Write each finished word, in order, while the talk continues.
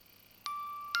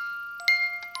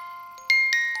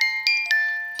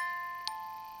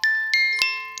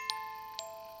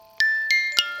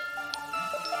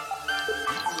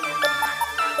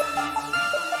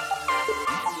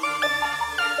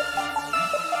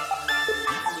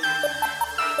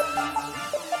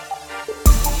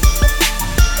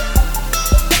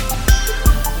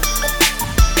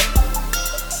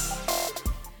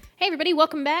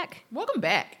welcome back. Welcome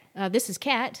back. This is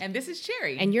Kat. And this is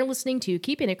Cherry. And you're listening to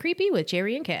Keeping It Creepy with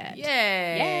Cherry and Kat.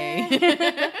 Yay!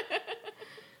 Yay.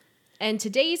 And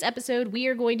today's episode, we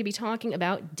are going to be talking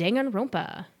about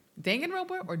Danganronpa.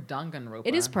 Danganronpa or Danganronpa?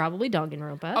 It is probably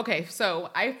Danganronpa. Okay, so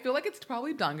I feel like it's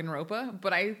probably Danganronpa,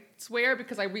 but I swear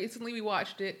because I recently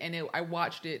rewatched it and I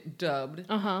watched it dubbed.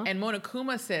 Uh-huh. And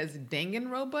Monokuma says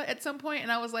Danganronpa at some point,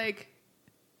 and I was like,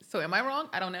 so am I wrong?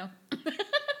 I don't know.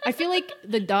 I feel like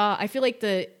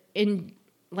in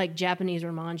like Japanese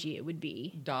romanji it would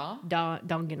be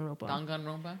Danganronpa.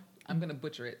 Danganronpa. I'm gonna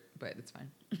butcher it, but it's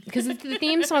fine. Because the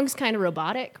theme song's kind of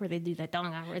robotic, where they do that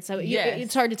Danganronpa. So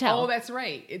it's hard to tell. Oh, that's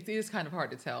right. It is kind of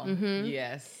hard to tell. Mm-hmm.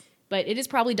 Yes. But it is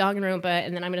probably Danganronpa,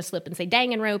 and then I'm going to slip and say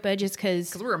Danganronpa just because...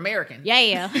 Because we're American.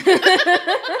 Yeah.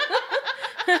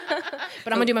 But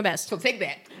I'm going to do my best. So take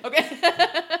that. Okay.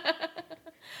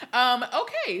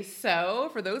 Okay, so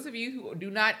for those of you who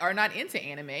are not into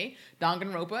anime,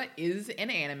 Danganronpa is an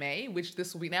anime, which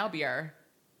this will now be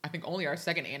I think only our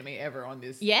second anime ever on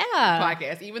this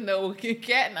podcast, even though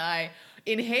Kat and I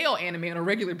inhale anime on a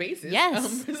regular basis.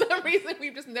 Yes. For some reason,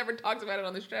 we've just never talked about it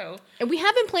on the show. And we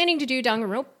have been planning to do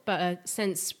Danganronpa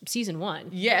since season 1.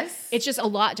 Yes. It's just a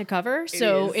lot to cover,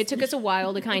 so it took us a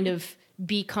while to kind of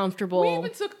be comfortable. We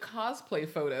even took cosplay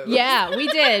photos. Yeah, we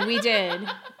did.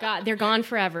 God, they're gone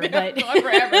forever. But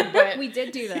we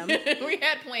did do them. We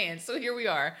had plans, so here we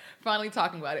are, finally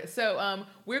talking about it. So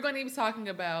we're going to be talking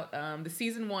about the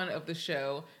season 1 of the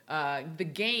show, the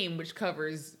game, which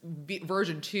covers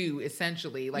version 2,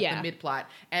 essentially, like the mid-plot,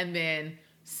 and then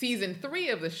season 3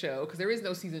 of the show, because there is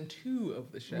no season 2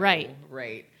 of the show.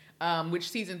 Right.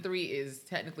 Which season 3 is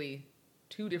technically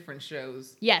 2 different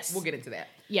shows. Yes. We'll get into that.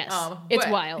 Yes. It's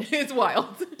wild. It's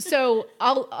wild. So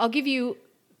I'll give you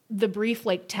the brief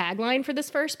tagline for this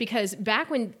first, because back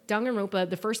when Danganronpa,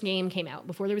 the first game, came out,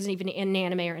 before there was even an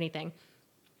anime or anything,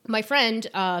 my friend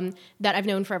that I've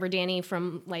known forever, Danny,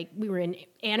 from we were in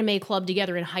anime club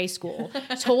together in high school,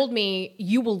 told me,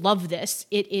 you will love this.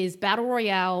 It is Battle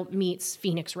Royale meets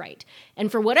Phoenix Wright.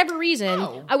 And for whatever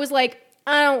reason, I was like,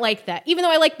 I don't like that. Even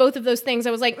though I like both of those things,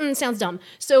 I was like, sounds dumb.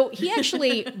 So he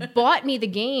actually bought me the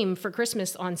game for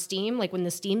Christmas on Steam, when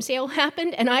the Steam sale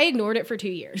happened, and I ignored it for 2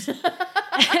 years.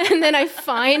 And then I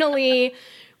finally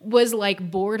was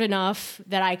bored enough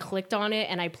that I clicked on it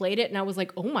and I played it, and I was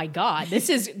like, oh my God, this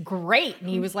is great. And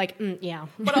he was like, yeah.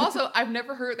 But also, I've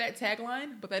never heard that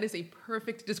tagline, but that is a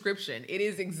perfect description. It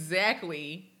is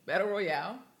exactly Battle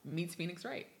Royale meets Phoenix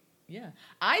Wright. Yeah.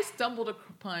 I stumbled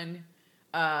upon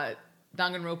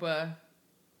Danganronpa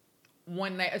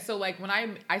one night. So when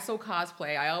I so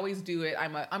cosplay, I always do it.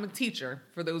 I'm a teacher,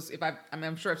 for those,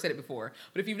 I'm sure I've said it before,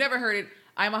 but if you've never heard it,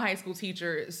 I'm a high school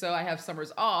teacher, so I have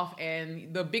summers off,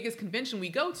 and the biggest convention we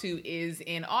go to is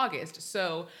in August.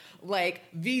 So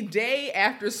the day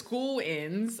after school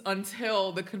ends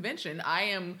until the convention, I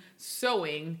am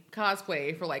sewing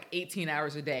cosplay for 18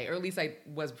 hours a day, or at least I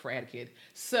was before I had a kid.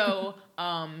 So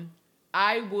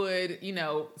I would,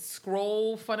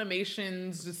 scroll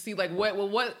Funimations to see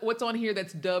what's on here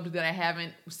that's dubbed that I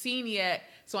haven't seen yet.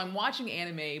 So I'm watching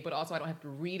anime, but also I don't have to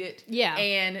read it. Yeah.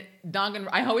 And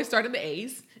I always start in the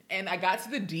A's, and I got to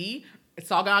the D. I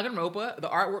saw Danganronpa. The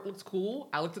artwork looks cool.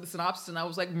 I looked at the synopsis, and I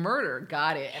was like, murder,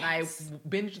 got it. And I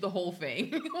binged the whole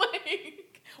thing.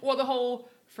 The whole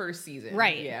first season.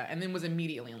 Right. Yeah, and then was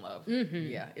immediately in love. Mm-hmm.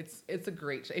 Yeah, it's a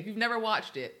great show. If you've never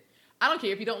watched it, I don't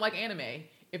care if you don't like anime.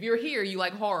 If you're here, you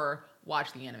like horror,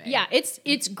 watch the anime. Yeah,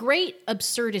 it's great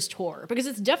absurdist horror, because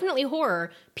it's definitely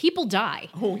horror. People die.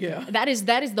 Oh yeah. That is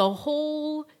the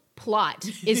whole plot,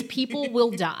 is people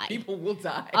will die. People will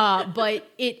die. But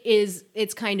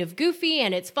it's kind of goofy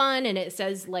and it's fun, and it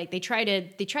says they try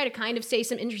to kind of say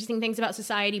some interesting things about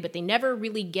society, but they never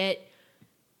really get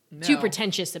too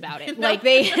pretentious about it.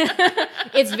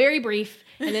 It's very brief,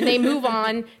 and then they move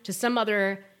on to some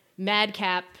other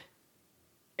madcap.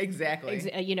 Exactly.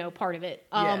 Part of it.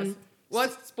 Yes. Well,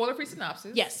 it's spoiler-free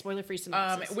synopsis. Yes, spoiler-free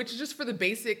synopsis. Which is just for the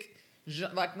basic,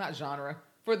 not genre,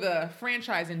 for the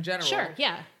franchise in general. Sure,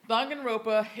 yeah.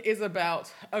 Danganronpa is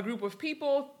about a group of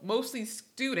people, mostly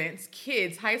students,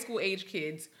 kids, high school age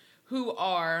kids, who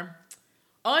are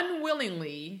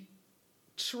unwillingly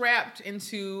trapped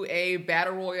into a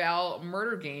battle royale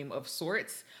murder game of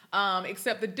sorts.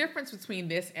 Except the difference between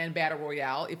this and battle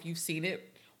royale, if you've seen it,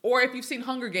 or if you've seen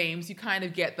Hunger Games, you kind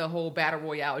of get the whole battle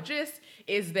royale gist,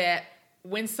 is that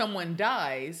when someone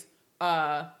dies,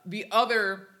 the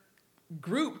other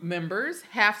group members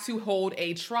have to hold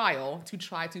a trial to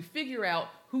try to figure out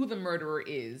who the murderer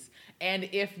is. And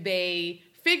if they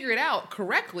figure it out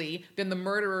correctly, then the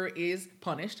murderer is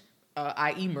punished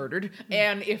i.e. murdered.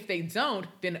 And if they don't,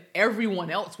 then everyone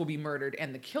else will be murdered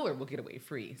and the killer will get away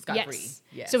free, scot-free.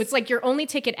 Yes. So it's like your only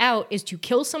ticket out is to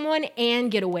kill someone and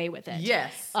get away with it.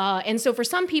 Yes. And so for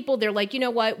some people, they're like, you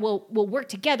know what, we'll work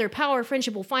together, power,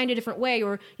 friendship, we'll find a different way.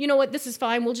 Or, you know what, this is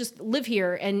fine, we'll just live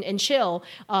here and chill.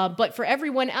 But for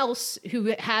everyone else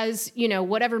who has, you know,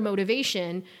 whatever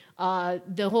motivation,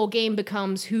 the whole game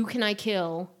becomes who can I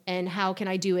kill and how can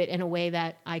I do it in a way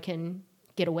that I can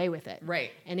get away with it.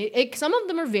 Right. And some of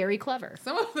them are very clever.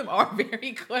 Some of them are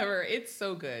very clever. It's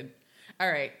so good.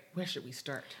 All right. Where should we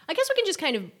start? I guess we can just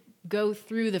kind of go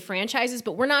through the franchises,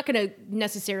 but we're not going to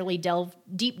necessarily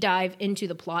deep dive into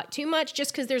the plot too much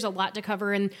just because there's a lot to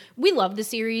cover. And we love the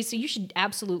series, so you should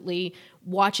absolutely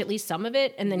watch at least some of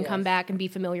it and then come back and be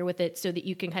familiar with it so that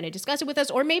you can kind of discuss it with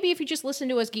us. Or maybe if you just listen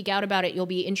to us geek out about it, you'll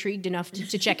be intrigued enough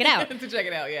to check it out. To check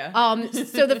it out, yeah.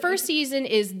 So the first season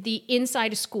is the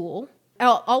inside a school.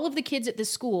 All of the kids at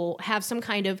this school have some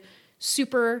kind of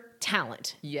super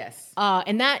talent. Yes.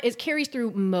 And that carries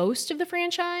through most of the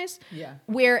franchise. Yeah.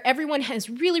 Where everyone has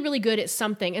really, really good at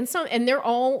something. And they're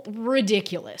all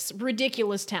ridiculous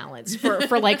talents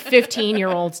for like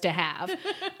 15-year-olds to have.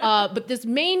 But this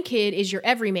main kid is your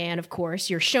everyman, of course,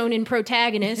 your shonen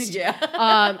protagonist.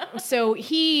 Yeah. So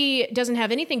he doesn't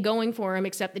have anything going for him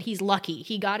except that he's lucky.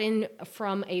 He got in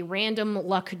from a random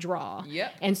luck draw.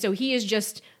 Yep. And so he is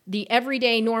just the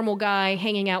everyday normal guy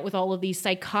hanging out with all of these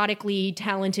psychotically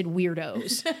talented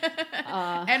weirdos.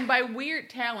 And by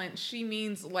weird talent, she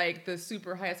means like the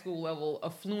super high school level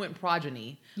affluent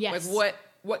progeny. Yes. Like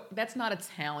what that's not a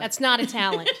talent. That's not a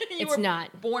talent. You It's were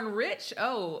not. Born rich?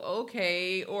 Oh,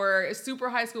 okay. Or super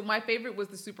high school. My favorite was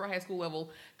the super high school level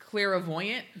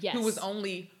clairvoyant, Yes. who was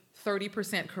only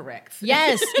 30% correct.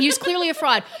 Yes, he was clearly a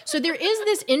fraud. So there is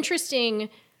this interesting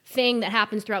thing that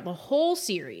happens throughout the whole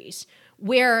series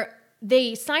where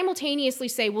they simultaneously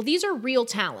say, well, these are real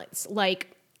talents.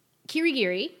 Like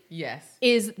Kirigiri Yes.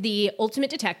 is the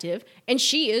ultimate detective, and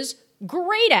she is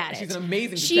great at it. She's an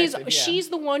amazing detective, yeah. She's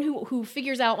the one who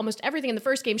figures out almost everything in the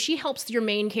first game. She helps your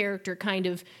main character kind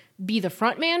of be the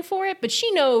front man for it, but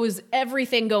she knows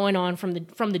everything going on from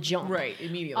the jump. Right,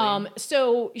 immediately.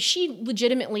 So she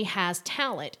legitimately has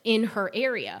talent in her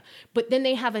area, but then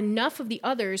they have enough of the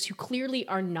others who clearly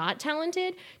are not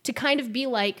talented to kind of be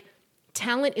like,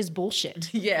 talent is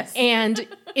bullshit. Yes. And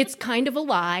it's kind of a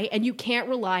lie, and you can't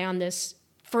rely on this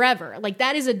forever. Like,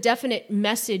 that is a definite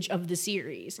message of the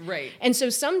series. Right. And so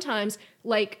sometimes,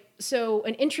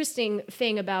 an interesting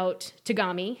thing about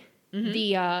Tagami,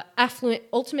 the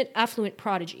ultimate affluent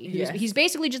prodigy, he's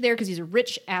basically just there because he's a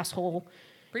rich asshole.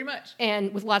 Pretty much.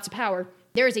 And with lots of power.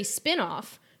 There is a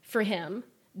spin-off for him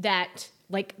that,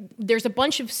 there's a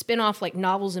bunch of spin-off,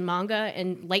 novels and manga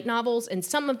and light novels, and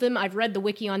some of them I've read the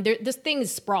wiki on. This thing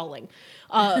is sprawling.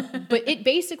 But it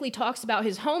basically talks about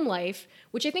his home life,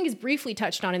 which I think is briefly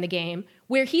touched on in the game,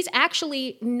 where he's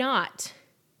actually not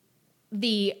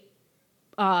the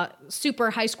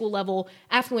super high school level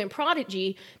affluent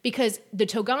prodigy, because the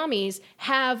Togamis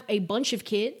have a bunch of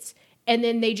kids, and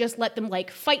then they just let them,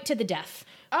 fight to the death.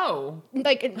 Oh,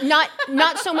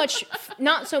 not so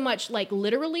much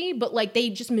literally, but they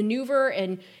just maneuver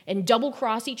and double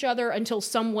cross each other until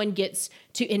someone gets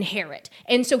to inherit.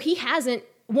 And so he hasn't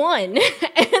won.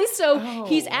 And so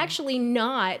he's actually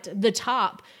not the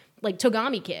top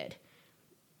Togami kid.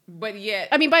 But yet,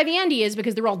 I mean, by the end he is,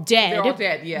 because they're all dead. They're all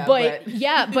dead,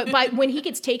 yeah. But when he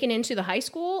gets taken into the high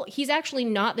school, he's actually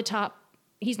not the top.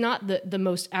 He's not the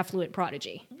most affluent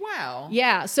prodigy. Wow.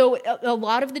 Yeah, so a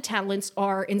lot of the talents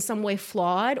are in some way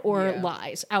flawed or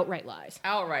lies, outright lies.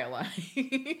 Outright lies.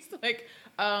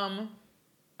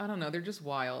 I don't know. They're just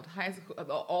wild. High school,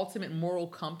 the ultimate moral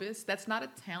compass. That's not a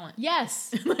talent.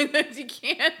 Yes. You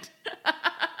can't.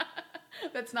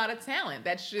 That's not a talent.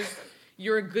 That's just,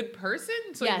 you're a good person.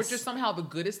 So you're just somehow the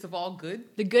goodest of all good.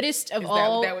 The goodest of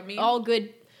all. That would mean? All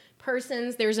good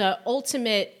persons. There's a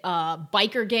ultimate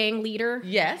biker gang leader.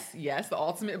 Yes, the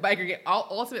ultimate biker gang,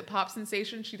 ultimate pop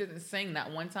sensation. She doesn't sing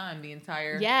that one time the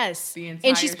entire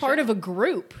and she's part of a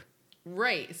group.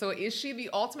 Right. So is she the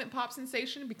ultimate pop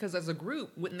sensation? Because as a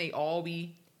group, wouldn't they all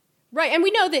be? Right. And we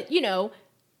know that,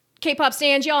 K-pop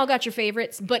stans, y'all got your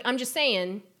favorites, but I'm just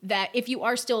saying that if you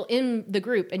are still in the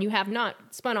group and you have not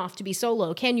spun off to be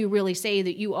solo, can you really say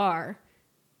that you are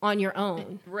on your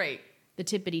own? Right. The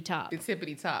tippity top. The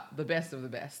tippity top. The best of the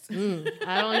best. I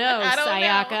don't know,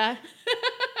 Sayaka.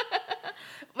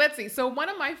 Let's see. So one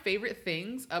of my favorite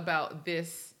things about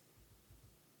this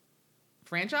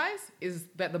franchise is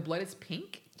that the blood is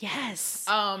pink. Yes.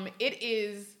 It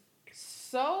is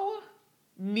so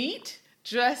neat.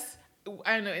 Just,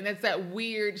 I don't know, and that's that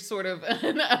weird sort of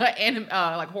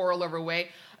horror lover way.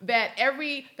 that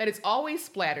it's always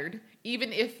splattered,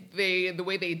 even if the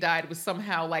way they died was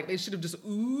somehow like they should have just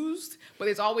oozed, but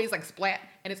it's always like splat,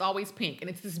 and it's always pink, and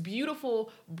it's this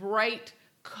beautiful, bright,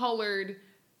 colored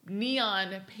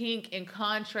neon pink in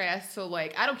contrast to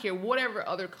like, I don't care whatever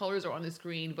other colors are on the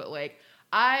screen, but like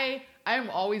I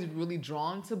am always really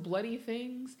drawn to bloody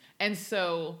things, and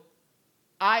so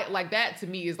I like that. To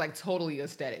me is like totally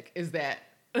aesthetic. Is that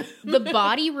the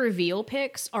body reveal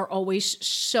pics are always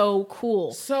so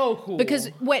cool. So cool. Because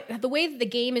the way that the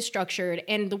game is structured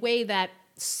and the way that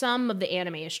some of the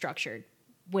anime is structured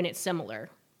when it's similar,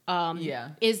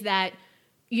 is that,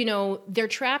 you know, they're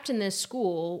trapped in this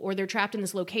school or they're trapped in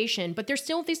this location, but they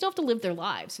still have to live their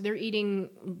lives. So they're eating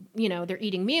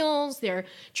meals, they're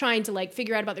trying to like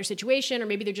figure out about their situation, or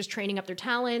maybe they're just training up their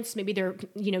talents, maybe they're,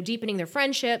 you know, deepening their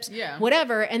friendships,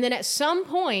 whatever. And then at some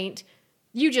point,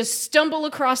 you just stumble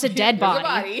across a dead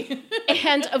body.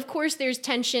 And of course, there's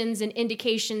tensions and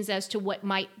indications as to what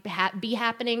might be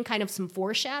happening, kind of some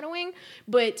foreshadowing,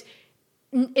 but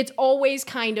it's always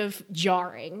kind of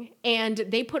jarring. And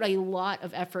they put a lot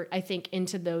of effort, I think,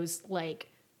 into those like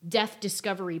death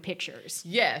discovery pictures.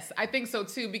 Yes, I think so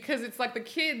too, because it's like the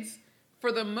kids,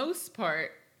 for the most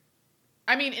part,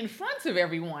 I mean, in front of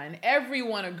everyone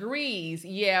agrees,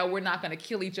 yeah, we're not going to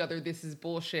kill each other. This is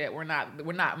bullshit. We're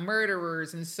not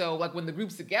murderers. And so like when the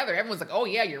group's together, everyone's like, oh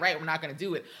yeah, you're right. We're not going to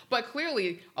do it. But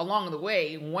clearly along the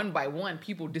way, one by one,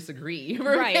 people disagree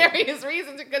for various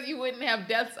reasons, because you wouldn't have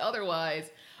deaths otherwise.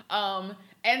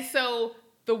 And so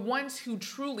the ones who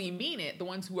truly mean it, the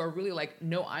ones who are really like,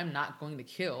 no, I'm not going to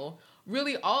kill,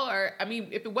 really are, I mean,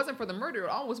 if it wasn't for the murder, it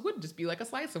always would just be like a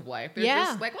slice of life. They're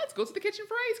just like, let's go to the kitchen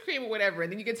for ice cream or whatever.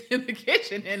 And then you get to the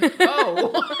kitchen and, a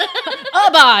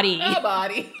body. A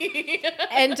body.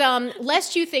 And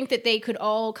lest you think that they could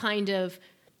all kind of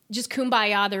just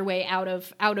kumbaya their way out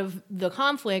of the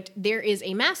conflict, there is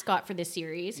a mascot for this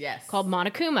series called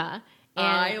Monokuma. And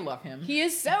I love him. He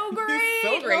is so great. He's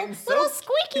so great. Little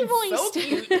squeaky voice. So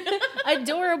cute.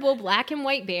 Adorable black and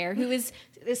white bear who is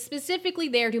specifically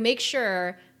there to make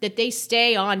sure that they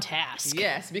stay on task.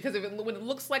 Yes, because when it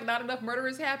looks like not enough murder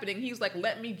is happening, he's like,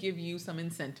 let me give you some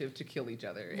incentive to kill each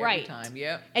other every time.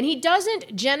 Yep. And he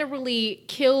doesn't generally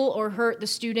kill or hurt the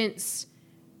students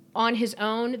on his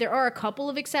own. There are a couple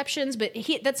of exceptions, but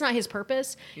that's not his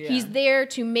purpose. Yeah. He's there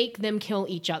to make them kill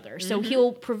each other. So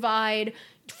he'll provide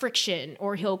friction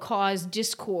or he'll cause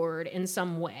discord in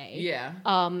some way. Yeah.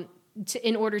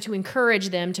 In order to encourage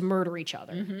them to murder each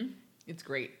other. Mm-hmm. It's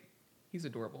great. He's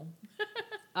adorable.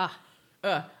 What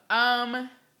else?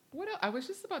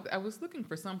 I was looking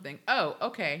for something. Oh,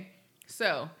 okay.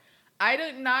 So I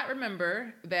did not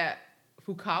remember that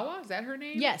Fukawa, is that her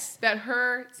name? Yes. That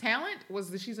her talent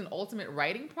was that she's an ultimate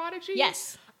writing prodigy?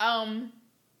 Yes.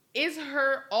 Is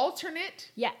her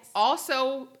alternate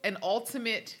also an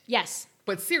ultimate? Yes.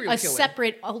 But serial killer. A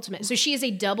separate ultimate. So she is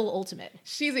a double ultimate.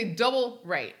 She's a double,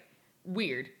 right.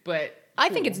 Weird, but I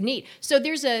think it's neat. So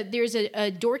there's a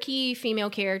dorky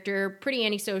female character, pretty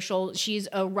antisocial. She's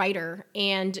a writer,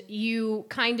 and you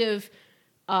kind of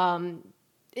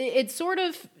it's sort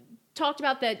of talked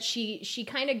about that she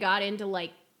kind of got into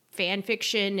like fan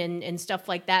fiction and stuff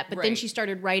like that, but then she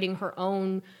started writing her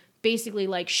own basically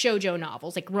like shoujo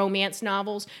novels, like romance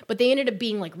novels, but they ended up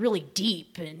being like really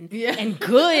deep and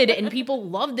good, and people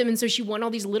loved them, and so she won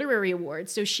all these literary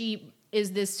awards. So she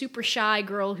is this super shy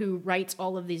girl who writes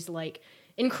all of these like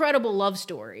incredible love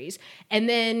stories. And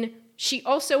then she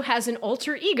also has an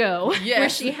alter ego where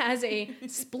she has a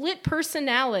split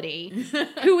personality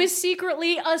who is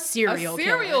secretly a serial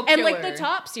killer. And like the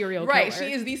top serial killer. Right,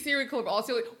 she is the serial killer of all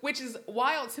serial, which is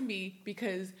wild to me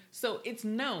because so it's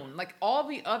known. Like all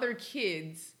the other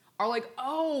kids are like,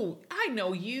 oh, I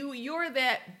know you. You're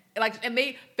that. Like, and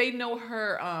they know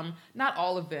her, not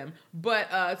all of them, but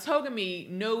Togami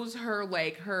knows her,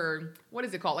 like her, what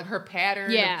is it called? Like her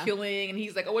pattern of killing. And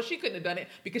he's like, oh, well, she couldn't have done it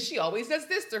because she always does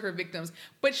this to her victims.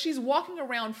 But she's walking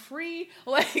around free.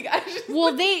 Like,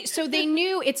 they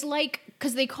knew, it's like,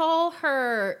 because they call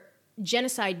her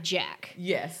Genocide Jack.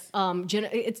 Yes.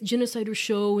 It's Genocide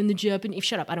Show in the Japanese.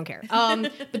 Shut up, I don't care.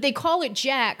 But they call it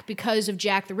Jack because of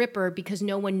Jack the Ripper, because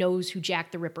no one knows who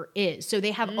Jack the Ripper is. So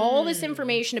they have all this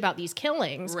information about these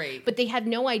killings, but they have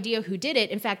no idea who did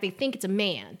it. In fact, they think it's a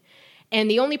man.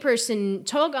 And the only person,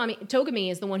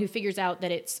 Togami is the one who figures out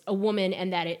that it's a woman,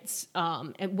 and that it's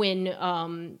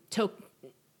when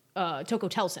Toko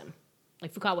tells him.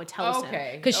 Like Fukawa tells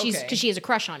him because she has a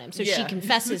crush on him, so she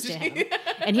confesses to him,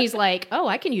 And he's like, oh,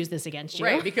 I can use this against you.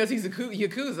 Right, because he's a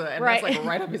Yakuza, and Right. that's like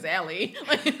right up his alley.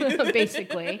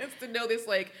 Basically. It's to know this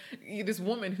like this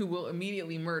woman who will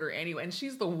immediately murder anyone, and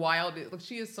she's the wildest. Like,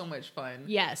 she is so much fun.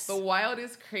 Yes. The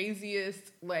wildest,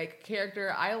 craziest like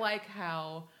character. I like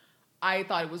how I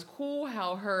thought it was cool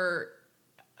how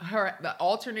the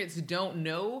alternates don't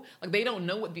know, like they don't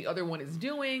know what the other one is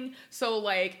doing. So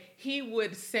like he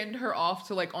would send her off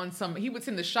to like he would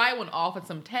send the shy one off on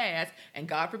some task, and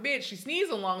God forbid she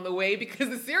sneezed along the way, because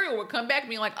the serial would come back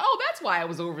being like, oh, that's why I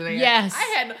was over there. Yes.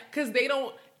 Because they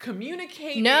don't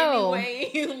communicate No.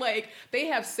 anyway. Like they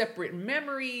have separate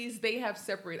memories. They have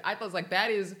separate. I thought like that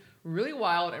is really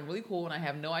wild and really cool, and I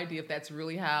have no idea if that's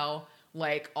really how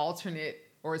like alternate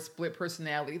or a split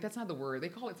personality. That's not the word. They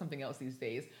call it something else these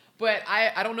days. But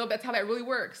I don't know if that's how that really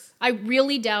works. I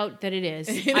really doubt that it is.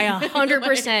 I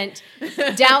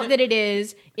 100% doubt that it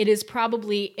is. It is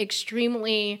probably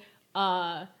extremely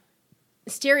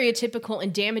stereotypical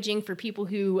and damaging for people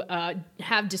who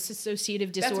have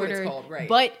dissociative disorder. That's what it's called, right.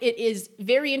 But it is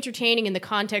very entertaining in the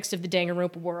context of the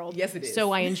Danganronpa world. Yes, it is.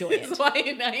 So I enjoy it. So I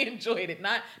enjoyed it.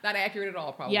 Not accurate at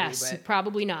all, probably. Yes, but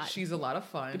probably not. she's a lot of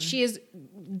fun. But she is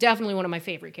definitely one of my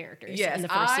favorite characters in the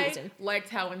first season. I liked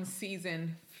how in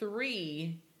season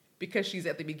 3, because she's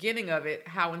at the beginning of it,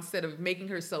 how instead of making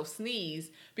herself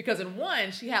sneeze, because in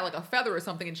 1, she had like a feather or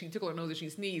something and she tickled her nose and she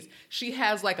sneezed. She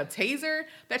has like a taser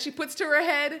that she puts to her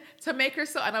head to make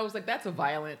herself, and I was like, that's a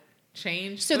violent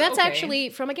change. So that's actually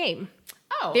from a game.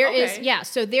 Oh, There okay. is, yeah.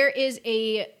 So there is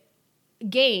a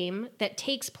game that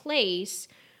takes place.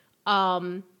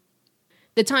 The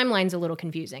timeline's a little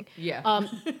confusing. Yeah.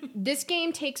 This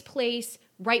game takes place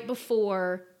right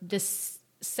before the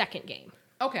second game.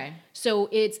 Okay. So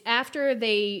it's after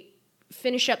they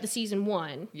finish up the season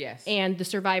 1. Yes. And the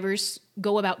survivors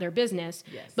go about their business.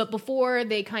 Yes. But before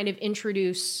they kind of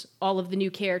introduce all of the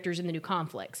new characters and the new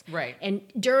conflicts. Right. And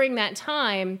during that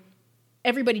time,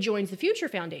 everybody joins the Future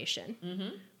Foundation. Mm-hmm.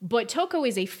 But Toko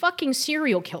is a fucking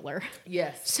serial killer.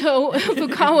 Yes. So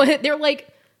Fukawa, they're like,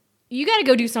 you got to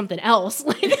go do something else.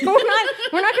 Like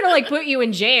we're not going to like put you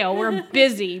in jail. We're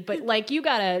busy, but like you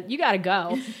gotta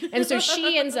go. And so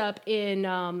she ends up in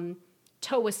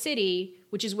Towa City,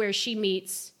 which is where she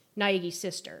meets Naegi's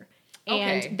sister.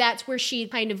 And Okay. that's where she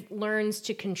kind of learns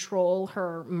to control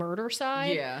her murder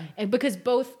side. Yeah. And because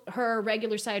both her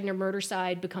regular side and her murder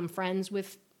side become friends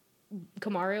with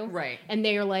Komaru. Right. And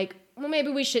they are like, well, maybe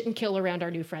we shouldn't kill around our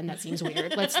new friend. That seems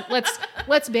weird.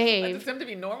 Let's behave. It's them to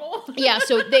be normal. Yeah,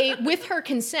 so they, with her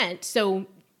consent, so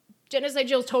Genocide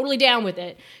Jill's totally down with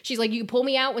it. She's like, you can pull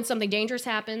me out when something dangerous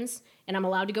happens, and I'm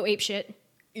allowed to go apeshit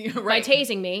Yeah, by right.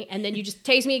 tasing me, and then you just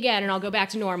tase me again, and I'll go back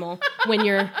to normal when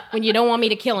you don't want me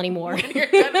to kill anymore.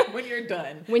 When you're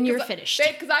done. When you're finished.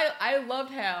 Because I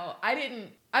loved how I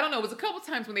don't know, it was a couple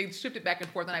times when they shifted back and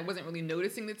forth and I wasn't really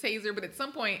noticing the taser, but at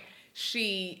some point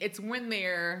it's when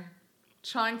they're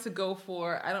trying to go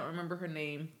for, I don't remember her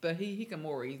name, the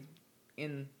Hikikomori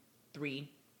in 3,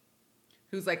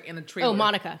 who's like in a trailer. Oh,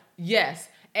 Monica. Yes.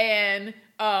 And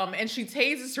she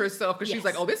tases herself because she's Yes.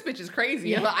 like, oh, this bitch is crazy.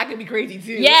 Yeah. Well, I can be crazy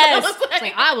too. Yes. I was It's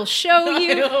like, I will show I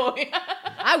you. know.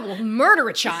 I will murder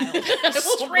a child.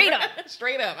 Straight up.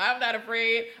 Straight up. I'm not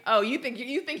afraid. Oh, you think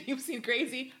you've seen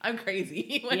crazy? I'm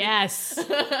crazy. Like, Yes.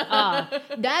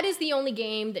 That is the only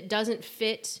game that doesn't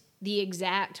fit the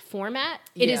exact format.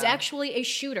 It is Yeah. actually a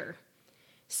shooter.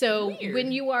 So Weird.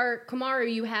 when you are Komaru,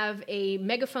 you have a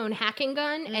megaphone hacking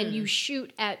gun and you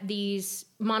shoot at these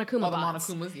Monokuma all the bots.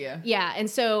 Monokumas, yeah. Yeah, and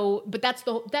so, but that's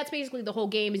basically the whole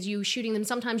game is you shooting them.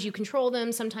 Sometimes you control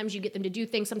them, sometimes you get them to do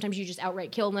things, sometimes you just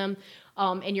outright kill them,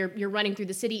 and you're running through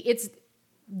the city.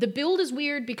 The build is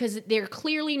weird because they're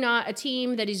clearly not a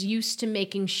team that is used to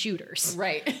making shooters.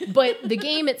 Right. But the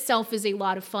game itself is a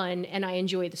lot of fun, and I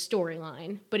enjoy the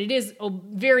storyline. But it is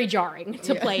very jarring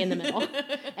to play in the middle,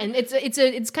 and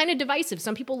it's kind of divisive.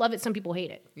 Some people love it, some people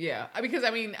hate it. Yeah. Because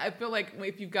I mean, I feel like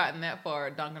if you've gotten that far,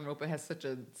 Danganronpa has such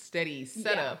a steady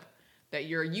setup that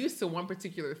you're used to one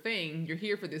particular thing. You're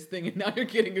here for this thing, and now you're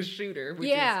getting a shooter. Which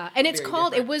Yeah, is and it's very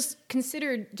called. different. It was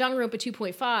considered Danganronpa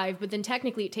 2.5, but then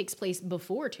technically it takes place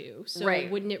before 2, so Right.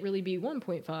 wouldn't it really be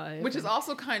 1.5? Which is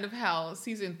also kind of how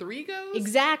season 3 goes.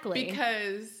 exactly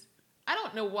Because I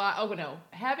don't know why. Oh no,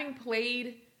 I didn't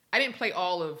play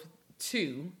all of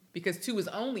 2 because 2 is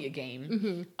only a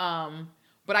game.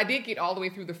 But I did get all the way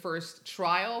through the first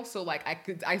trial, so like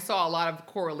I saw a lot of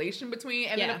correlation between,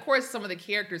 and then Yeah. of course some of the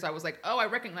characters I was like, oh, I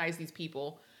recognize these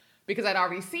people because I'd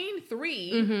already seen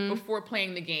 3 before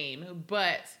playing the game.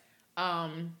 But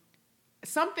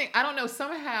something, I don't know,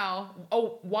 somehow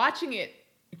watching it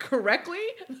correctly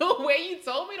the way you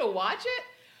told me to watch it,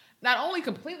 not only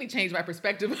completely changed my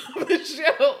perspective of the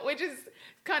show, which is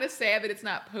kind of sad that it's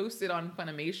not posted on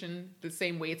Funimation the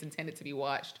same way it's intended to be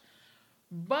watched,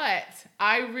 but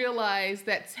I realized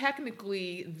that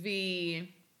technically the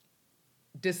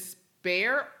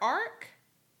Despair arc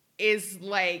is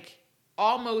like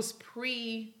almost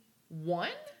pre-1.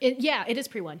 It is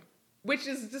pre-1. Which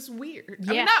is just weird.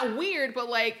 Yeah. I mean, not weird, but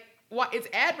like, it's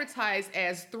advertised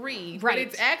as 3, right. but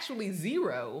it's actually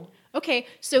 0. Okay,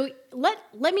 so let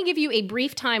me give you a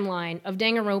brief timeline of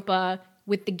Danganronpa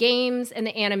with the games and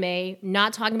the anime,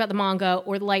 not talking about the manga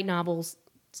or the light novels.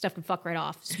 Stuff can fuck right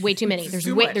off. It's way too many.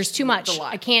 There's too much.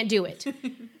 I can't do it.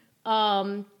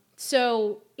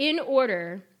 So in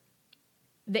order,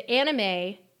 the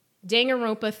anime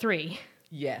Danganronpa 3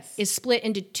 yes. is split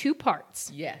into 2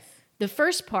 parts. Yes. The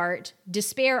first part,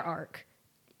 Despair Arc,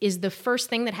 is the first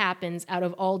thing that happens out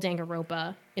of all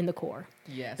Danganronpa in the core.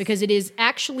 Yes. Because it is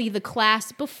actually the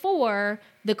class before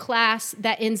the class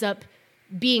that ends up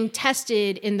being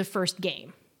tested in the first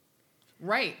game.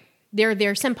 Right. They're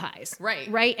their senpais. Right.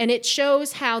 Right? And it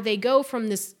shows how they go from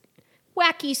this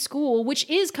wacky school, which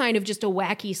is kind of just a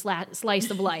wacky slice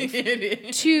of life,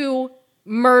 to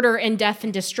murder and death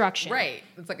and destruction. Right.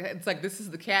 It's like this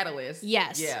is the catalyst.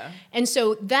 Yes. Yeah. And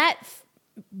so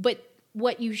but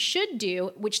what you should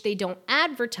do, which they don't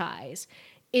advertise,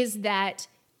 is that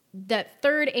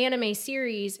third anime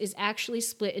series is actually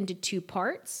split into 2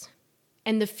 parts,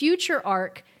 and the future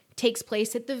arc takes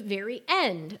place at the very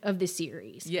end of the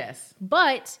series. Yes.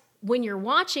 But when you're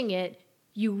watching it,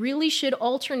 you really should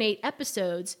alternate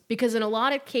episodes, because in a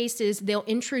lot of cases, they'll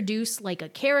introduce like a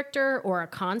character or a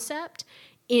concept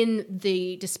in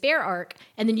the Despair arc,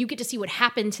 and then you get to see what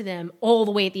happened to them all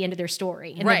the way at the end of their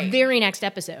story in the very next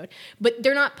episode. But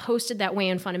they're not posted that way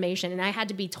in Funimation, and I had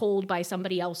to be told by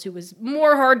somebody else who was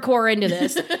more hardcore into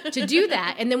this to do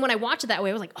that. And then when I watched it that way,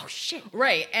 I was like, oh shit.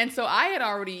 Right. And so I had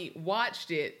already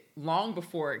watched it long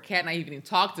before Kat and I even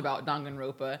talked about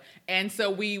Danganronpa. And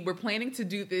so we were planning to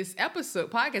do this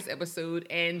podcast episode,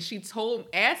 and she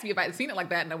asked me if I'd seen it like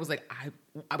that, and I was like,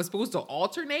 I was supposed to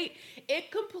alternate.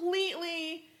 It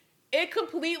completely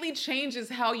changes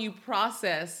how you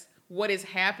process what is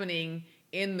happening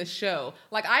in the show.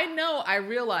 Like, I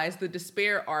realized the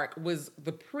Despair arc was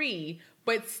the pre,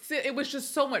 but it was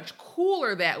just so much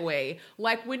cooler that way.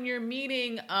 Like when you're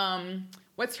meeting,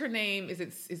 what's her name? Is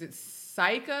it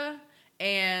Saika?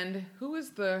 And who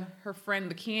is her friend,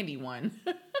 the candy one?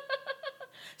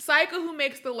 Saika, who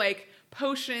makes the like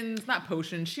potions, not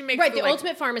potions. She makes the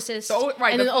ultimate pharmacist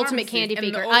and the ultimate candy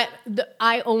faker.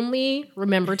 I only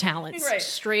remember talents,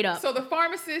 straight up. So the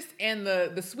pharmacist and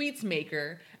the sweets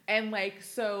maker, and like,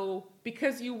 so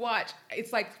because you watch,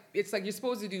 it's like you're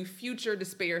supposed to do future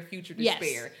despair.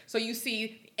 Yes. So you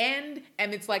see end,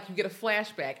 and it's like you get a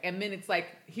flashback, and then it's like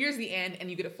here's the end,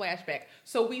 and you get a flashback.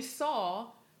 So we saw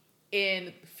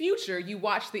in future, you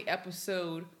watch the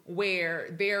episode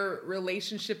where their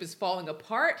relationship is falling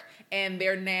apart, and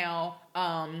they're now,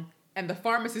 and the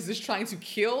pharmacist is trying to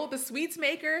kill the sweets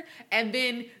maker, and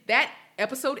then that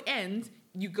episode ends.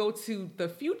 You go to the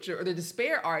future or the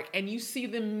Despair arc, and you see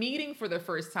them meeting for the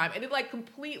first time, and it like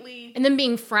completely, and then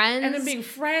being friends,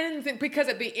 and because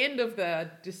at the end of the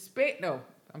at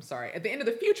the end of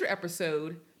the future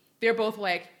episode, they're both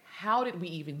like, how did we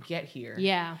even get here?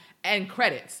 Yeah. And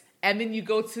credits. And then you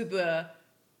go to the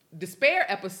Despair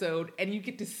episode, and you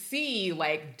get to see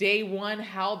like day one,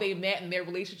 how they met and their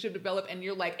relationship developed. And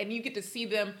you're like, and you get to see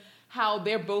them, how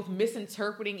they're both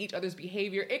misinterpreting each other's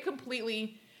behavior.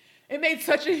 It made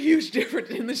such a huge difference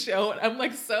in the show. And I'm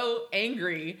like so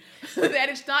angry that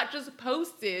it's not just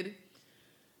posted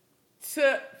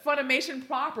to Funimation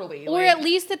properly. Or at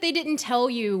least that they didn't tell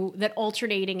you that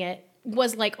alternating it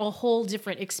was like a whole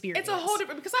different experience. It's a whole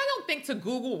different, because I don't think to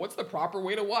Google what's the proper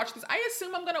way to watch this. I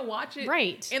assume I'm going to watch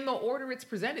it in the order it's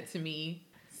presented to me.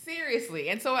 Seriously.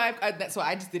 And so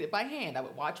I just did it by hand. I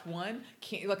would watch one,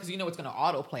 because you know it's going to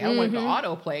autoplay. I don't want it to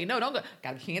autoplay. No, don't go.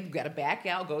 Got to back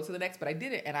out, go to the next. But I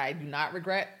did it, and I do not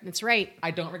regret. That's right. I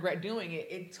don't regret doing it.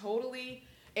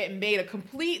 It made a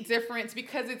complete difference,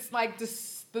 because it's like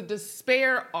the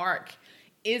Despair arc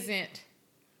isn't.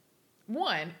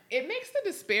 One, it makes the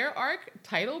Despair arc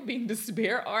title being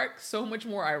Despair arc so much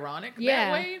more ironic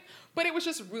that way. But it was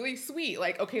just really sweet.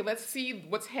 Like, okay, let's see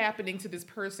what's happening to this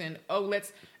person.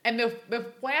 And the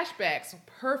flashbacks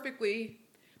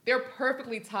they're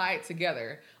perfectly tied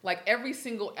together. Like every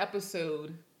single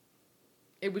episode,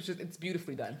 it's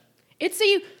beautifully done. It's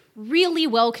a really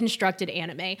well constructed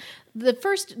anime.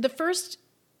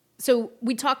 So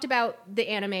we talked about the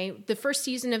anime. The first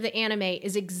season of the anime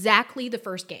is exactly the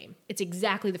first game. It's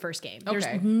exactly the first game. Okay.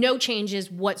 There's no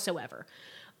changes whatsoever.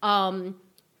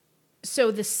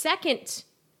 So the second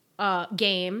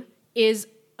game is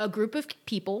a group of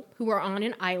people who are on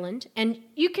an island, and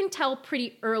you can tell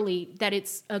pretty early that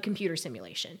it's a computer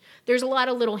simulation. There's a lot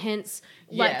of little hints,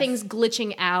 Yes. things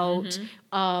glitching out,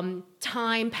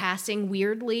 time passing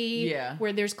weirdly, Yeah.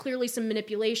 where there's clearly some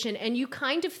manipulation, and you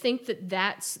kind of think that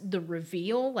that's the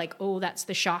reveal, like, oh, that's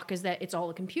the shock, is that it's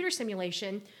all a computer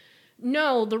simulation.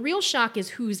 No, the real shock is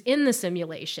who's in the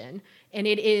simulation, and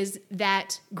it is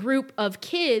that group of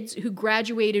kids who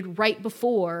graduated right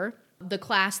before the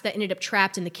class that ended up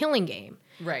trapped in the killing game.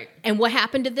 Right. And what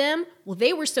happened to them? Well,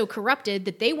 they were so corrupted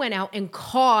that they went out and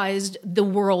caused the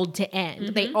world to end.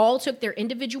 They all took their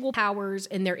individual powers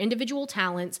and their individual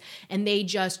talents, and they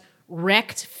just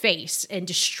wrecked face and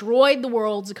destroyed the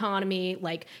world's economy,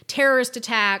 like terrorist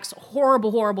attacks,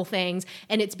 horrible, horrible things.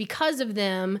 And it's because of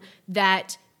them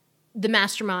that the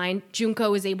mastermind,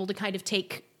 Junko, is able to kind of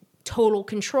take total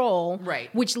control,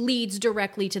 Right. which leads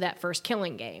directly to that first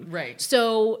killing game. Right.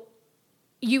 So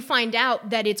you find out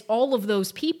that it's all of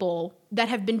those people that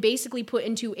have been basically put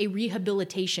into a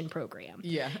rehabilitation program.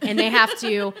 Yeah. And they have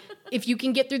to, if you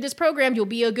can get through this program, you'll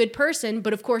be a good person,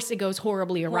 but of course it goes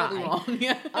horribly awry. Horribly wrong.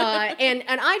 Yeah. And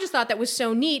I just thought that was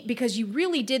so neat because you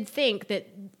really did think that,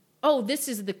 oh, this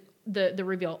is the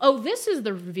reveal. Oh, this is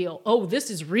the reveal. Oh,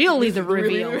 this is really the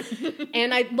reveal.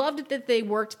 And I loved that they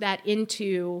worked that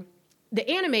into the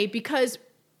anime because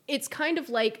it's kind of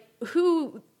like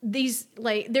who these,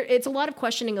 like, there, it's a lot of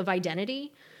questioning of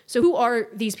identity. So who are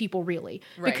these people really?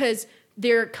 Right. Because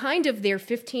they're kind of their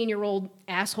 15-year-old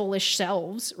asshole-ish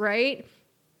selves, right?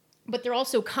 But they're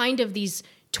also kind of these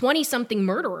 20-something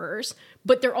murderers,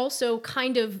 but they're also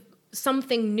kind of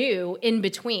something new in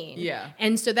between. Yeah.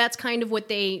 And so that's kind of what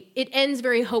it ends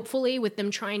very hopefully with them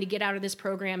trying to get out of this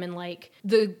program. And like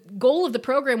the goal of the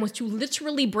program was to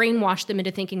literally brainwash them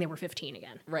into thinking they were 15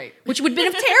 again. Right. Which would have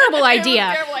been a terrible idea.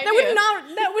 terrible idea.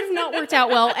 That would have not worked out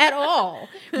well at all.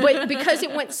 But because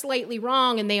it went slightly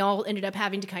wrong and they all ended up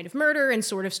having to kind of murder and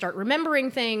sort of start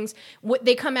remembering things,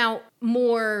 they come out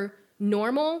more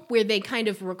normal, where they kind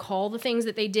of recall the things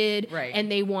that they did, Right. and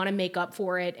they want to make up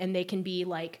for it, and they can be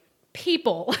like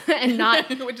people and not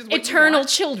Which is what you eternal want.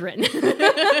 children.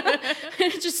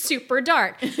 It's just super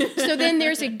dark. So then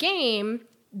there's a game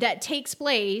that takes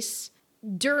place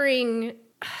during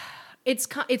it's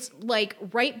like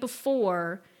right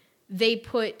before they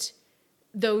put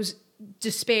those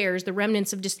despairs, the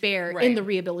remnants of despair, Right. in the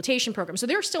rehabilitation program. So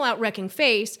they're still out wrecking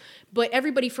face, but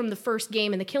everybody from the first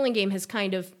game and the killing game has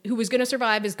kind of, who was going to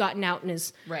survive, has gotten out and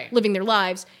is Right. living their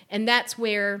lives. And that's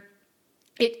where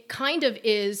it kind of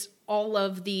is all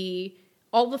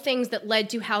the things that led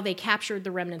to how they captured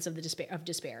the remnants of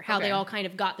despair, how Okay. they all kind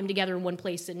of got them together in one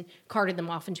place and carted them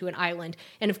off into an island.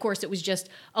 And of course it was just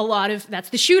a lot of, that's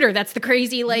the shooter, that's the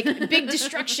crazy like big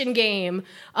destruction game.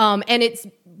 And it's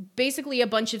basically a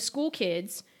bunch of school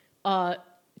kids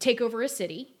take over a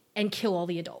city and kill all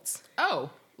the adults. Oh,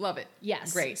 love it.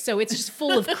 Yes. Great. So it's just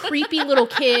full of creepy little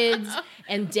kids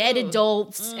and dead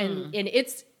adults, and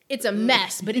it's a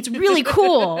mess, but it's really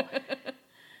cool.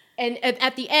 And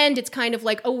at the end, it's kind of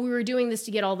like, oh, we were doing this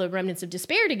to get all the remnants of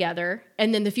despair together,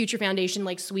 and then the Future Foundation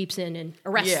like sweeps in and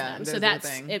arrests them. So does their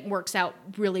thing. it works out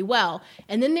really well.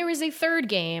 And then there is a third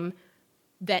game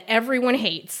that everyone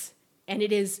hates, and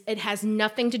it has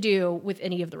nothing to do with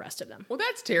any of the rest of them. Well,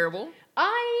 that's terrible.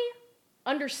 I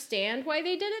understand why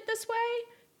they did it this way,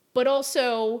 but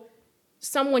also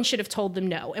someone should have told them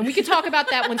no. And we could talk about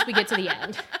that once we get to the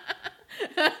end.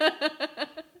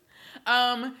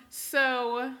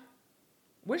 So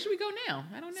where should we go now?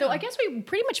 I don't know. So I guess we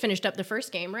pretty much finished up the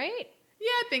first game, right? Yeah,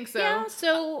 I think so. Yeah,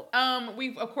 so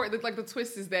We've of course like the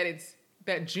twist is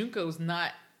that Junko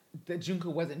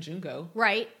wasn't Junko.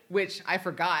 right. Which I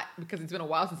forgot because it's been a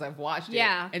while since I've watched it.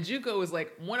 Yeah. And Junko is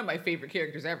like one of my favorite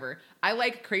characters ever. I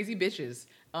like crazy bitches.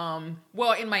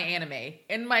 Well, in my anime.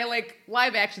 In my like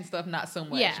live action stuff, not so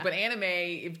much. Yeah. But anime,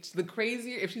 if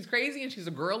she's crazy and she's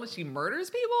a girl and she murders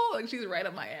people, like she's right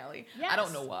up my alley. I don't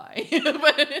Yes. know why.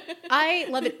 But I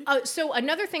love it. So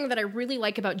another thing that I really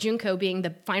like about Junko being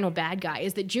the final bad guy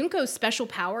is that Junko's special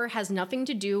power has nothing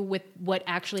to do with what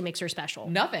actually makes her special.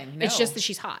 nothing. No. It's just that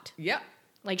she's hot. Yep.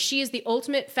 Like she is the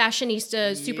ultimate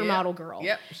fashionista supermodel girl.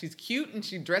 Yep. She's cute and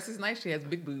she dresses nice. She has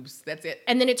big boobs. That's it.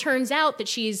 And then it turns out that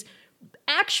she's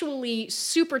actually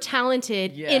super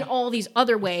talented Yeah. in all these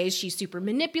other ways. She's super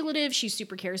manipulative, she's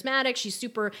super charismatic, she's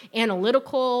super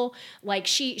analytical. Like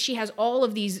she has all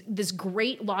of this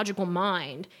great logical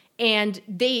mind, and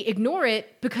they ignore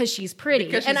it because she's pretty.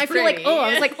 Because and she's I feel like, pretty. I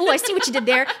was like, I see what you did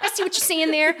there. I see what you're saying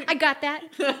there. I got that.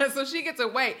 So she gets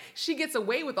away. She gets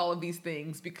away with all of these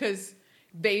things because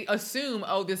they assume,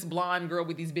 oh, this blonde girl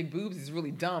with these big boobs is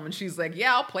really dumb, and she's like,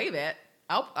 yeah, I'll play that.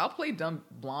 I'll play dumb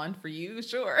blonde for you,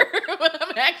 sure. But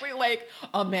I'm actually like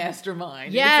a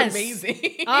mastermind. Yes. It's amazing.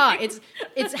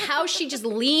 It's how she just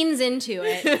leans into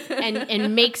it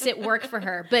and makes it work for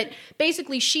her. But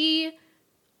basically, she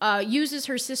uses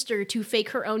her sister to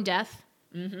fake her own death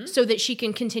so that she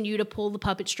can continue to pull the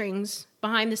puppet strings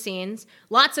behind the scenes.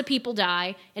 Lots of people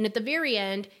die. And at the very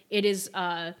end, it is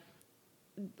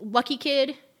Lucky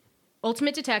Kid,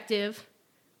 Ultimate Detective,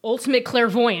 Ultimate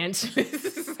Clairvoyant.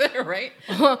 Right?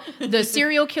 The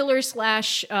serial killer /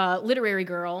 literary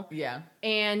girl. Yeah.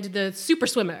 And the super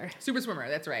swimmer. Super swimmer,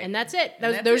 that's right. And that's it.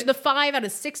 Those are the 5 out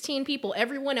of 16 people.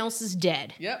 Everyone else is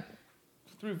dead. Yep.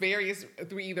 Through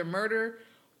either murder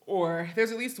or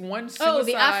there's at least one suicide. Oh,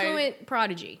 the affluent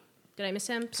prodigy. Did I miss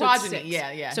him? So Progeny,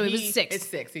 yeah. So it was 6. It's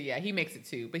 6, yeah. He makes it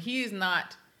 2. But he is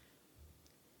not,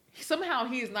 somehow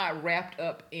he is not wrapped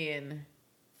up in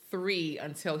 3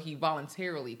 until he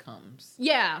voluntarily comes.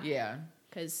 Yeah. Yeah.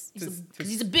 Because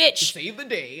he's a bitch. To save the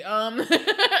day.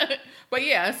 But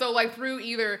yeah, so like through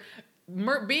either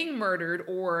being murdered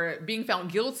or being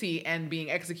found guilty and being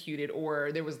executed,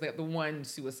 or there was the one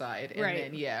suicide. And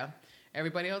then, yeah,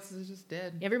 everybody else is just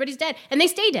dead. Everybody's dead. And they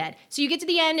stay dead. So you get to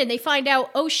the end and they find out,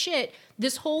 oh shit,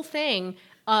 this whole thing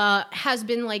has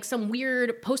been like some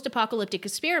weird post-apocalyptic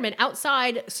experiment.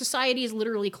 Outside, society is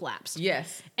literally collapsed.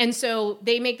 Yes. And so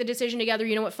they make the decision together,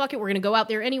 you know what, fuck it, we're going to go out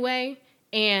there anyway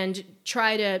and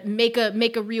try to make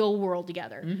a real world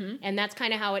together. Mm-hmm. And that's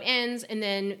kind of how it ends. And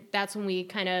then that's when we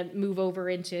kind of move over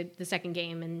into the second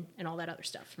game and all that other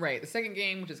stuff. Right. The second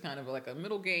game, which is kind of like a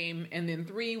middle game. And then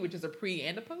 3, which is a pre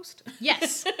and a post.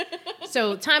 Yes.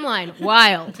 So timeline,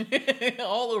 wild.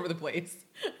 All over the place.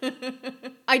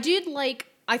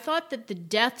 I thought that the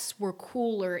deaths were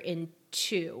cooler in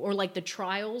 2, or like the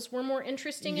trials were more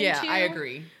interesting in 2. Yeah, I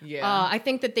agree. Yeah. I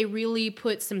think that they really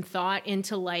put some thought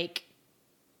into like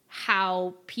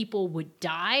how people would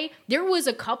die. There was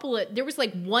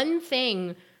like one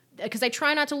thing, because I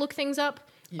try not to look things up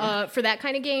for that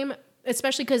kind of game,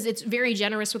 especially because it's very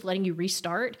generous with letting you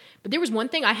restart. But there was one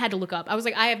thing I had to look up. I was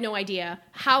like, I have no idea.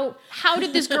 How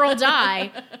did this girl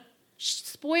die?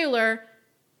 Spoiler,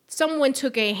 someone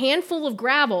took a handful of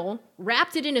gravel,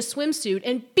 wrapped it in a swimsuit,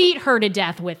 and beat her to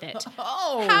death with it.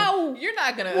 Oh. How you're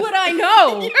not going to... would I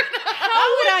know?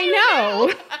 How would I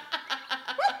know?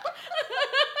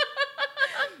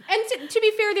 And to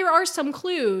be fair, there are some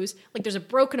clues. Like there's a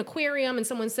broken aquarium and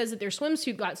someone says that their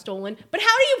swimsuit got stolen. But how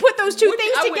do you put those two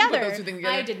things together?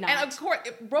 I did not. And of course,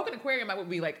 broken aquarium, I would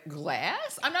be like,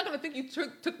 glass? I'm not going to think you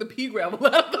took the pea gravel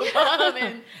out of the bottom.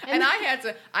 And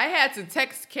I had to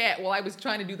text Kat while I was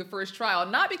trying to do the first trial.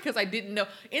 Not because I didn't know.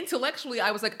 Intellectually,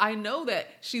 I was like, I know that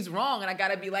she's wrong. And I got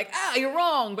to be like, you're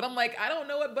wrong. But I'm like, I don't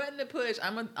know what button to push.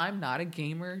 I'm not a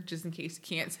gamer, just in case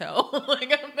you can't tell.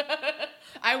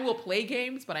 I will play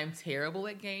games, but I'm terrible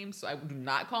at games, so I do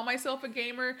not call myself a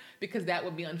gamer because that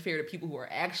would be unfair to people who are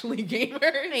actually gamers.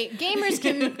 Right. Gamers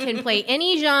can play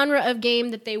any genre of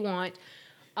game that they want.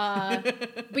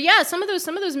 But yeah, some of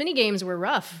those mini games were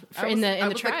rough in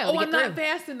the trial. Like, I'm not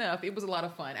fast enough. It was a lot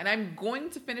of fun, and I'm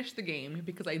going to finish the game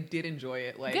because I did enjoy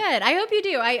it. Like, good. I hope you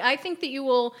do. I think that you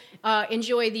will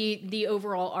enjoy the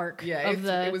overall arc. Yeah,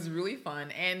 it was really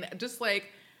fun, and just like.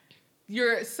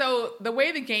 So the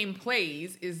way the game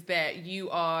plays is that you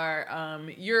are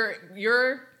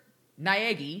you're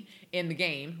Naegi in the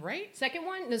game, right? Second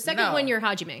one? The second one you're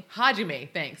Hajime. Hajime,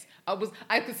 thanks.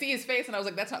 I could see his face and I was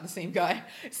like, that's not the same guy.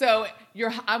 So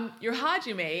you're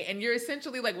Hajime and you're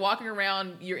essentially like walking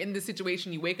around, you're in this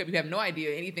situation, you wake up, you have no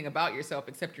idea anything about yourself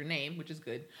except your name, which is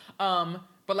good.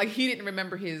 But like he didn't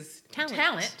remember his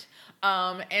talent.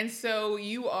 And so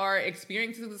you are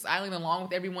experiencing this island along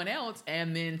with everyone else,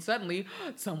 and then suddenly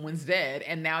someone's dead,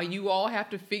 and now you all have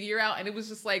to figure out. And it was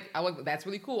just like, that's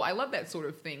really cool. I love that sort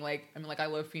of thing. Like, I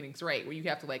love Phoenix Wright, where you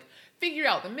have to like figure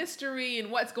out the mystery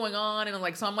and what's going on, and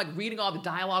like, so I'm like reading all the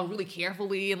dialogue really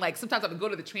carefully, and like sometimes I would go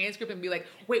to the transcript and be like,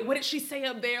 wait, what did she say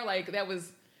up there? Like it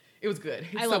was good.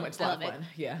 It's so much fun.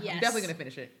 Yeah, yes. I'm definitely going to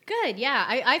finish it. Good, yeah.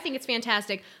 I think it's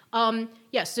fantastic.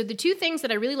 So the 2 things that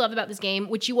I really love about this game,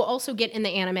 which you will also get in the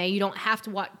anime, you don't have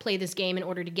to play this game in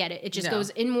order to get it. It just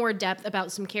goes in more depth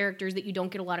about some characters that you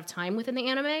don't get a lot of time with in the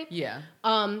anime. Yeah.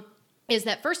 Is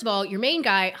that, first of all, your main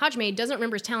guy, Hajime, doesn't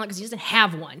remember his talent because he doesn't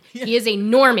have one. Yeah. He is a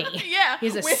normie. Yeah.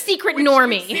 He's a secret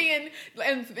normie.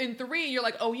 In 3, you're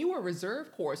like, oh, you were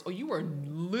reserve course. Oh, you were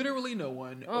literally no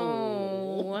one.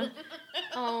 Oh.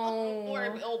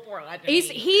 Poor Hajime.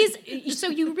 He's so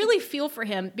you really feel for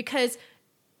him because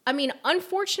I mean,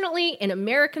 unfortunately, in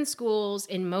American schools,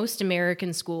 in most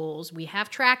American schools, we have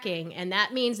tracking, and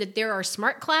that means that there are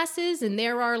smart classes and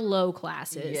there are low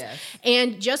classes. Yes.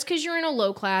 And just because you're in a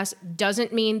low class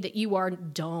doesn't mean that you are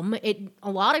dumb.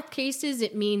 A lot of cases,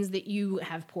 it means that you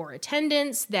have poor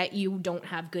attendance, that you don't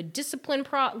have good discipline,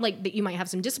 like that you might have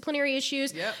some disciplinary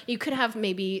issues. Yep. You could have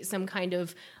maybe some kind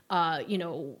of,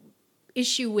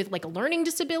 issue with like a learning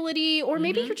disability, or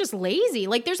maybe you're just lazy.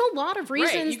 Like there's a lot of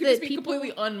reasons right. You can that just be people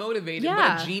completely unmotivated,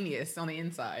 Yeah. but a genius on the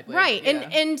inside. Like, right. yeah.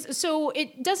 And so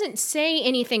it doesn't say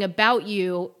anything about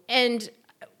you. And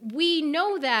we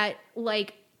know that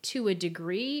like to a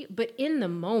degree, but in the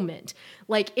moment,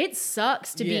 like it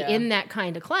sucks to Yeah. be in that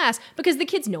kind of class because the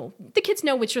kids know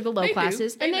which are the low They do.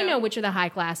 classes They and they know. know which are the high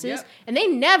classes, Yep. and they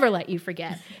never let you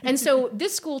forget. And so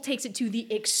this school takes it to the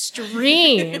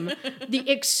extreme,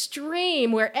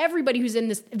 where everybody who's in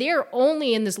this, they're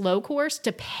only in this low course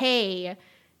to pay.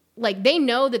 Like they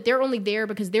know that they're only there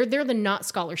because they're the not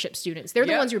scholarship students. They're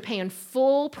the Yep. ones who are paying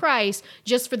full price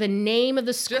just for the name of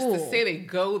the school. Just to say they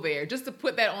go there, just to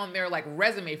put that on their like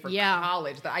resume for Yeah.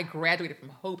 college that I graduated from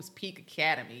Hope's Peak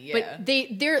Academy. Yeah. But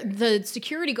the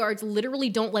security guards literally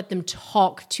don't let them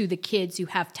talk to the kids who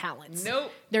have talents. Nope.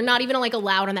 They're not even like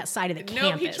allowed on that side of the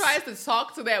No, campus. he tries to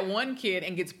talk to that one kid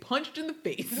and gets punched in the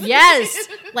face. Yes.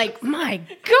 Like, my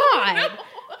God.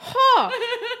 Huh.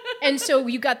 And so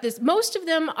you got this, most of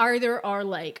them either are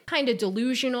like kind of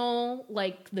delusional,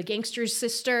 like the gangster's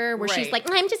sister, where she's Right. like,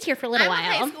 I'm just here for a little I'm while.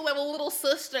 a high school level little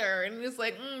sister, and it's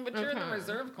like, but you're in the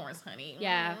reserve course, honey.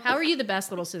 Yeah. How are you the best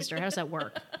little sister? How does that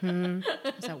work? How does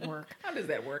that work? How does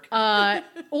that work?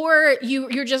 Or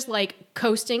you're just like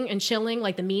coasting and chilling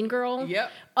like the mean girl.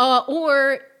 Yep.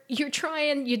 Or you're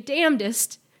trying your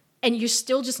damnedest and you're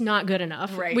still just not good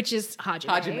enough. Right. Which is Hajime.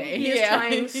 Hajime, He is yeah.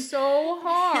 trying so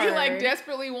hard. He like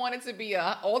desperately wanted to be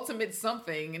a ultimate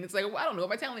something, and it's like, well, I don't know what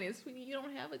my talent is. You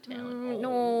don't have a talent. Oh.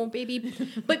 No, baby.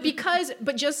 but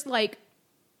just like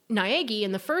Naegi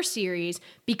in the first series,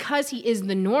 because he is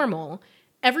the normal,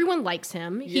 everyone likes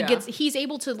him. Yeah. He's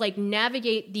able to like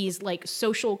navigate these like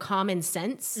social common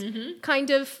sense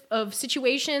kind of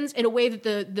situations in a way that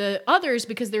the others,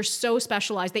 because they're so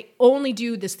specialized, they only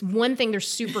do this one thing they're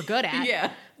super good at.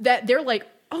 Yeah. That they're like,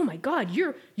 oh my God,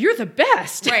 you're the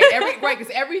best. Right,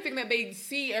 because everything that they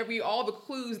see, all the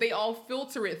clues, they all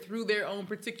filter it through their own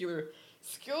particular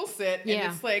skill set. And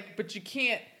Yeah. it's like, but you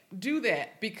can't do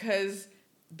that because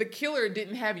the killer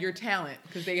didn't have your talent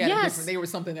because they had they were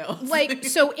something else. Like,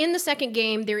 so in the second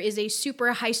game, there is a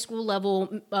super high school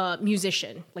level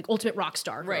musician, like ultimate rock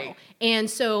star girl. Right. And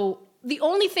so the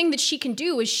only thing that she can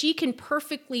do is she can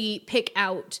perfectly pick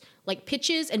out like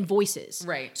pitches and voices.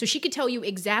 Right. So she could tell you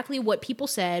exactly what people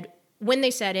said, when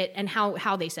they said it, and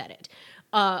how they said it.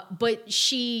 But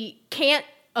she can't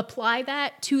apply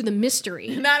that to the mystery.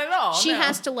 Not at all. She no.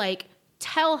 has to like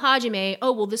tell Hajime,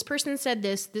 oh, well, this person said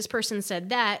this person said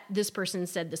that, this person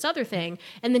said this other thing.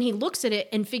 And then he looks at it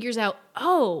and figures out,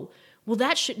 oh, well,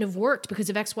 that shouldn't have worked because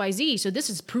of XYZ. So this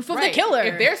is proof of the killer.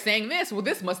 If they're saying this, well,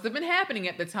 this must have been happening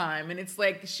at the time. And it's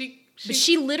like,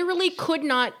 she literally could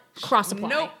not cross apply.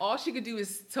 No, all she could do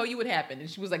is tell you what happened. And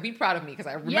she was like, be proud of me because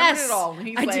I remembered Yes. it all. And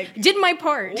he's I like, did my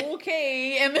part.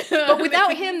 okay. And then, But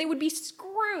without him, they would be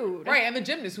screwed. right, and the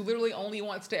gymnast who literally only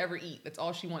wants to ever eat. That's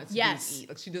all she wants to do is eat.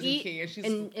 Like she doesn't care. She's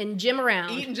and gym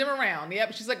around. eat and gym around.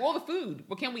 Yep. She's like, well, the food.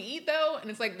 Well, can we eat though? And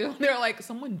it's like they're like,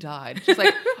 someone died. She's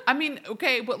like, I mean,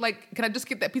 okay, but like, can I just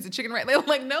get that piece of chicken right? They're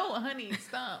like, no, honey,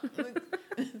 stop. Like,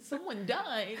 someone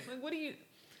died. Like, what do you?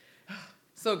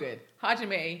 So good.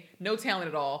 Hajime, no talent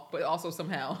at all, but also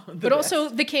somehow. But also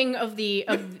the king of the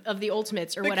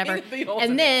ultimates or The whatever. king of the ultimates.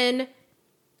 And then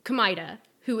Kamaida,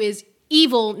 who is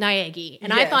evil Naegi.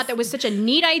 And I Yes. thought that was such a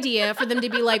neat idea for them to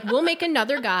be like, we'll make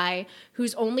another guy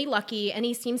who's only lucky and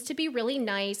he seems to be really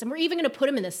nice. And we're even going to put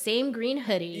him in the same green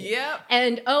hoodie. Yep.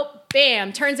 And oh,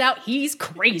 bam, turns out he's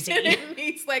crazy. And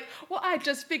he's like, well, I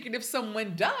just figured if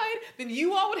someone died, then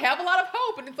you all would have a lot of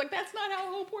hope. And it's like, that's not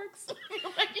how hope works.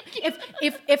 Like,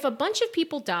 if a bunch of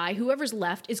people die, whoever's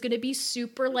left is going to be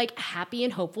super like happy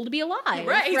and hopeful to be alive.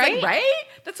 right? He's right? like, right?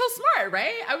 That's so smart,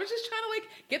 right? I was just trying to like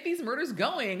get these murders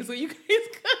going so you guys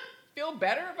could feel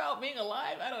better about being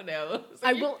alive. I don't know.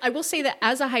 So I will say that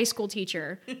as a high school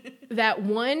teacher, that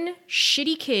one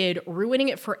shitty kid ruining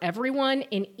it for everyone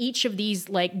in each of these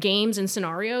like games and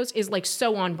scenarios is like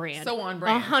so on brand. So on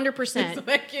brand. 100%.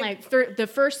 Like Like the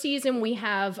first season we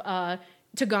have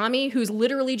Tagami, who's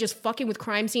literally just fucking with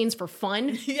crime scenes for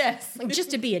fun. Yes. Like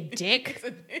just to be a dick.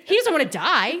 He doesn't want to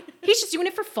die. He's just doing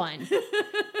it for fun.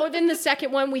 But then the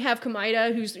second one, we have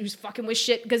Kamaida, who's fucking with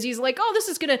shit because he's like, oh, this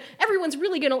is gonna. Everyone's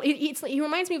really gonna. He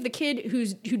reminds me of the kid who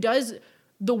does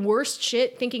the worst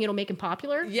shit thinking it'll make him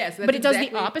popular. Yes, but it does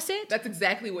the opposite. That's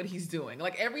exactly what he's doing.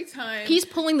 Like every time he's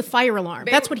pulling the fire alarm.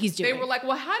 That's what he's doing. They were like,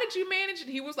 well, how did you manage it?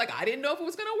 He was like, I didn't know if it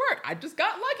was going to work. I just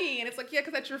got lucky. And it's like, yeah,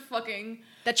 because that's your fucking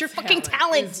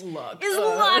talent. Is luck. Is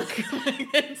luck.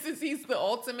 Since he's the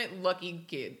ultimate lucky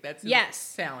kid. That's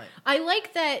his talent. I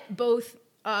like that both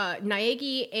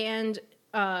Naegi and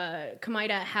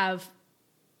Kamida have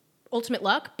ultimate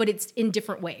luck, but it's in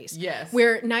different ways. Yes.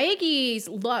 Where Naegi's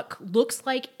luck looks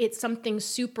like it's something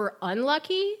super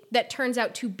unlucky that turns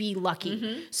out to be lucky.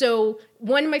 Mm-hmm. So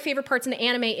one of my favorite parts in the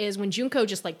anime is when Junko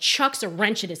just like chucks a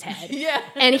wrench at his head. Yeah.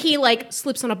 And he like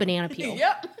slips on a banana peel.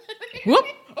 Yep. Whoop.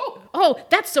 Oh,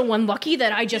 that's so unlucky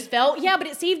that I just fell. Yeah, but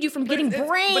it saved you from getting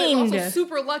brained. But it's also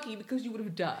super lucky because you would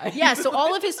have died. Yeah, so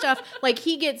all of his stuff, like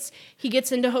he gets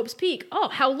into Hope's Peak. Oh,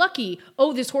 how lucky.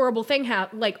 Oh, this horrible thing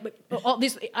happened. Like all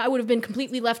this, I would have been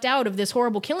completely left out of this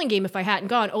horrible killing game if I hadn't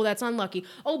gone. Oh, that's unlucky.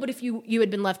 Oh, but if you had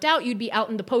been left out, you'd be out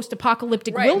in the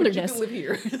post-apocalyptic wilderness. But you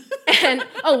could live here. And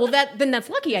then that's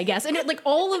lucky, I guess. And it, like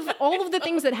all of the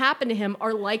things that happen to him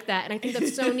are like that, and I think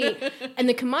that's so neat. And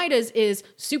the Kamida's is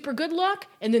super good luck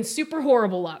and then super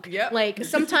horrible luck. Yep. Like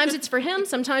sometimes it's for him,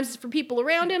 sometimes it's for people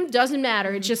around him. Doesn't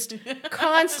matter. It's just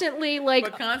constantly like.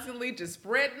 But constantly just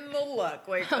spreading the luck.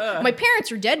 Like my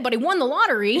parents are dead, but I won the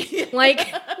lottery.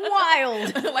 Like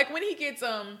wild. Like when he gets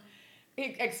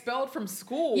expelled from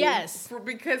school. Yes.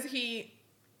 Because he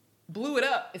blew it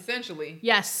up, essentially.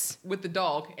 Yes. With the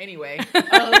dog, anyway.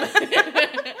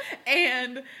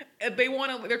 And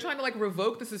they're trying to like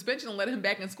revoke the suspension and let him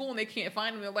back in school, and they can't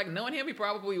find him. They're like, knowing him, he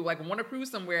probably like won a cruise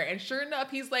somewhere. And sure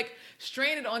enough, he's like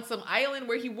stranded on some island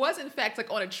where he was in fact like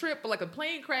on a trip, but like a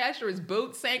plane crashed or his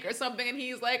boat sank or something. And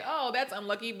he's like, oh, that's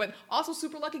unlucky, but also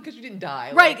super lucky because you didn't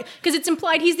die. Right, because it's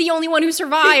implied he's the only one who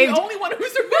survived. He's the only one who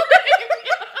survived.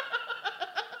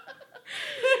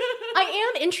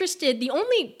 I am interested. The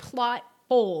only plot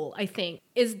hole, I think,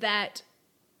 is that,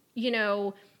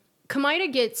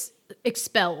 Kamida gets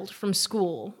expelled from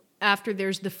school after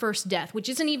there's the first death, which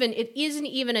isn't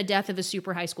even a death of a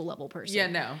super high school level person. Yeah,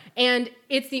 no. And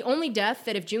it's the only death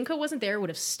that if Junko wasn't there would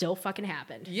have still fucking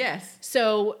happened. Yes.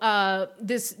 So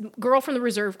this girl from the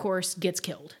reserve course gets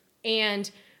killed.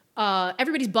 And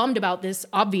everybody's bummed about this,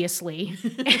 obviously.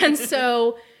 And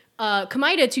so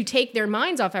Kamida, to take their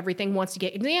minds off everything, wants to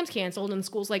get exams canceled, and the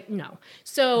school's like, no.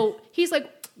 So he's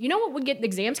like, you know what would get the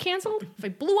exams canceled? If I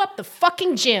blew up the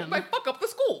fucking gym. If I fuck up the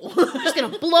school. I'm just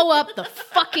gonna blow up the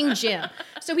fucking gym.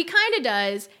 So he kind of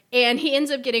does, and he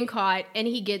ends up getting caught, and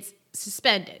he gets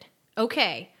suspended.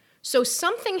 Okay, so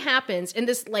something happens in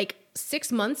this,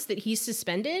 6 months that he's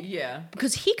suspended. Yeah.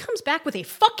 Because he comes back with a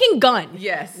fucking gun.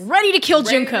 Yes. Ready to kill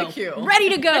Junko. Ready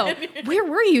to go. Where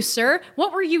were you, sir?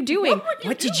 What were you doing?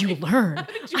 What did you learn?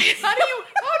 How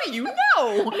do you know?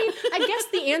 I mean, I guess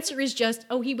the answer is just,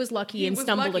 he was lucky and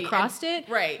stumbled across it.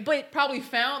 Right. But probably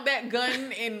found that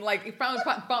gun in,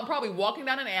 probably walking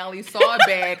down an alley, saw a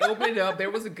bag, opened it up,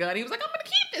 there was a gun. He was like, I'm going to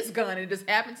keep this gun. And it just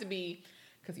happened to be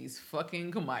because he's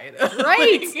fucking Kamida.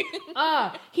 Right.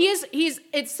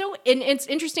 It's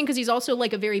interesting because he's also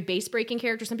like a very base breaking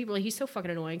character. Some people are like, he's so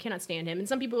fucking annoying, cannot stand him. And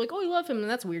some people are like, oh, I love him, and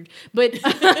that's weird. But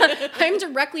I'm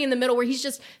directly in the middle where he's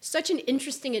just such an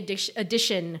interesting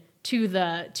addition to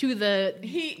the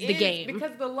game.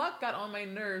 Because the luck got on my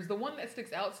nerves. The one that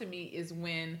sticks out to me is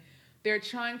when they're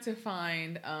trying to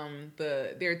find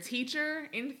their teacher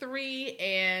in 3,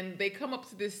 and they come up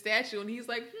to this statue, and he's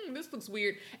like, this looks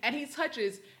weird. And he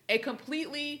touches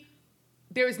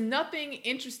there is nothing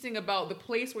interesting about the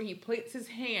place where he places his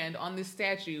hand on this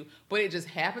statue, but it just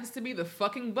happens to be the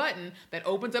fucking button that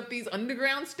opens up these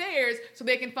underground stairs so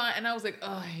they can find. And I was like,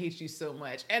 oh, I hate you so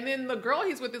much. And then the girl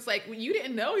he's with is like, well, you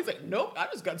didn't know? He's like, nope, I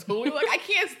just got told. Like, I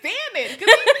can't stand it.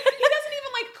 Because he doesn't even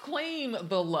claim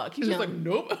the luck. He's just like,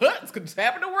 nope, it's just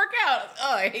happened to work out.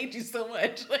 Oh, I hate you so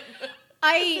much.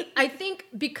 I think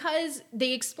because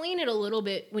they explain it a little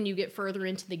bit when you get further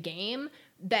into the game,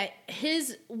 that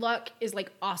his luck is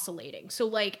oscillating.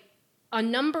 So a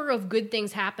number of good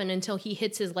things happen until he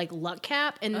hits his luck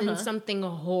cap, and then something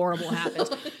horrible happens.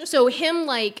 So him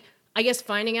I guess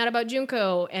finding out about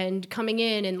Junko and coming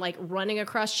in and running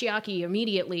across Chiaki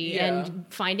immediately and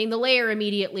finding the lair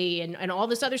immediately and all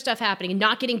this other stuff happening and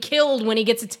not getting killed when he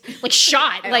gets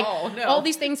shot. All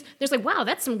these things. There's wow,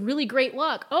 that's some really great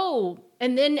luck. Oh,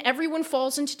 and then everyone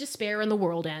falls into despair and the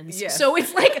world ends. Yes. So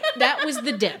it's that was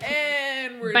the dip.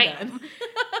 And we're done.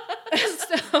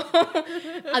 So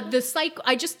the cycle,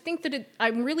 I just think that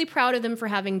I'm really proud of them for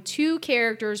having 2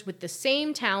 characters with the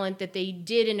same talent that they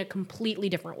did in a completely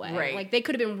different way. Right. They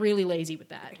could have been really lazy with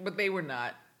that. But they were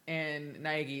not. and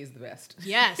Naegi is the best.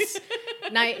 Yes.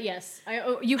 Yes.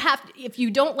 You have to, if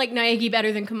you don't like Naegi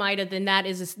better than Komaeda, then that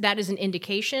is an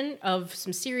indication of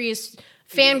some serious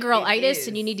fangirl-itis,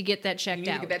 and you need to get that checked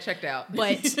out.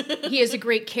 But he is a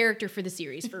great character for the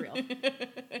series, for real.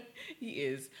 He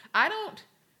is. I don't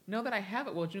know that I have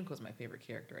it. Well, Junko's my favorite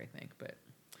character, I think. But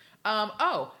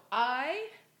I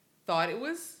thought it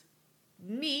was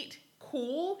neat,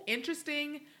 cool,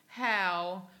 interesting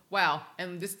how, wow,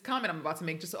 and this comment I'm about to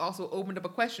make just also opened up a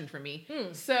question for me.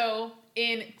 So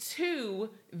in 2,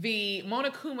 the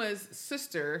Monokuma's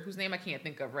sister, whose name I can't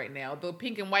think of right now, the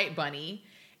pink and white bunny,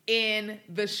 in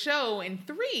the show in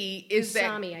 3 is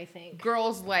Usami, that I think.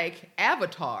 girls like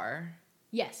Avatar.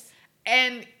 Yes.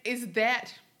 And is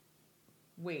that,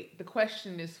 wait, the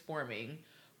question is forming,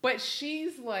 but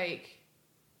she's like,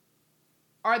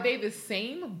 are they the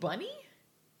same bunny?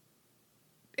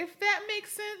 If that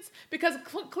makes sense? Because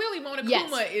clearly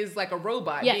Monokuma is like a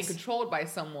robot being controlled by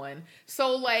someone.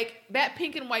 So like that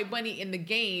pink and white bunny in the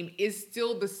game is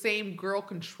still the same girl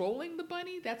controlling the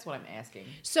bunny? That's what I'm asking.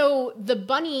 So the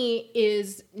bunny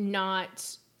is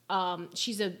not,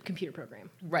 she's a computer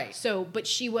program. Right. So, but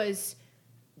she was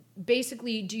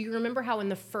basically, do you remember how in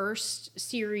the first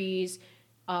series,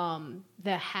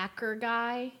 the hacker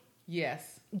guy?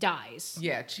 Yes. Dies.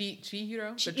 Yeah,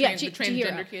 Chihiro, the transgender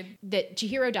Chihiro, kid. That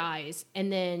Chihiro dies,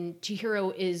 and then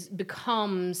Chihiro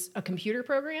becomes a computer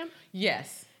program.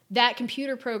 Yes. That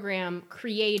computer program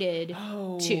created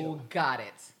 2. Got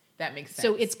it. That makes sense.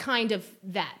 So it's kind of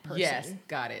that person. Yes,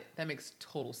 got it. That makes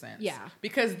total sense. Yeah.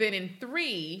 Because then in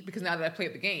 3, because now that I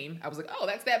played the game, I was like, oh,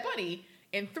 that's that bunny.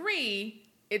 In 3,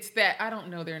 it's that, I don't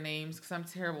know their names because I'm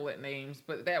terrible at names,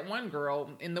 but that one girl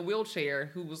in the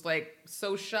wheelchair who was like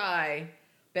so shy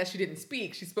that she didn't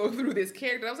speak. She spoke through this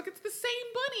character. I was like, it's the same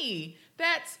bunny.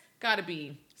 That's got to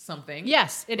be something.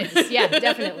 Yes, it is. Yeah,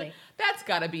 definitely. That's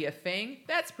got to be a thing.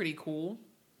 That's pretty cool,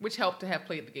 which helped to have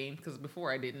played the game because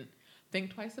before I didn't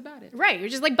think twice about it. Right. You're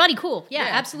just like, buddy, cool. Yeah,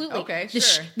 absolutely. Okay,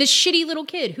 sure. This shitty little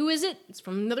kid. Who is it? It's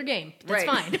from another game. That's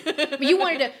fine. But you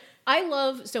wanted to... I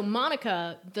love... So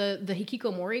Monica, the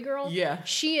Hikikomori girl,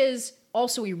 she is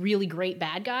also a really great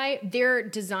bad guy. Their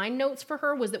design notes for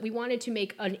her was that we wanted to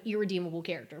make an irredeemable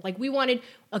character. Like, we wanted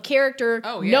a character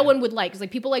no one would like. Because, like,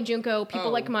 people like Junko,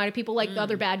 people like Komaeda, people like the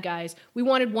other bad guys. We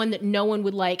wanted one that no one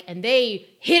would like, and they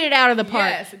hit it out of the park.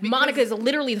 Yes, Monica is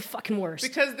literally the fucking worst.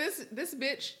 Because this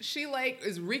bitch, she, like,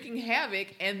 is wreaking havoc,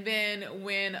 and then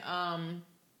when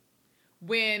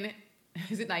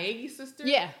is it Naegi's sister?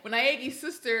 Yeah. When Naegi's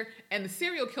sister and the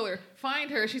serial killer find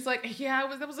her, she's like, yeah,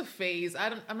 that was a phase.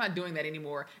 I'm not doing that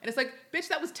anymore. And it's like, bitch,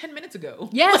 that was 10 minutes ago.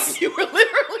 Yes. Like,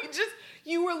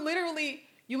 you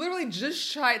literally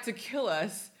just tried to kill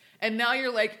us. And now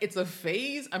you're like, it's a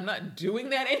phase. I'm not doing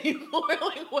that anymore.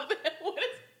 Like, what is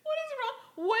wrong?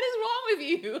 What is wrong with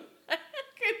you?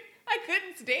 I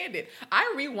couldn't stand it.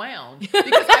 I rewound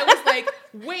because I was like,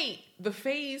 wait, the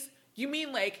phase, you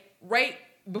mean like right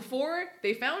before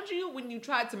they found you when you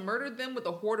tried to murder them with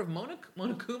a horde of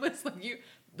Monokumas? Like you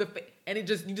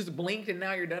just blinked and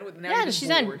now you're done with it. Now she's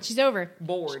done. She's over.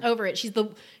 Bored. She's over it.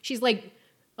 She's like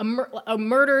a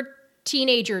murdered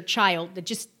teenager child that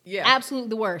just absolutely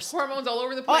the worst. Hormones all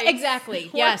over the place. Oh, exactly.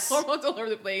 Yes. Hormones all over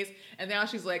the place. And now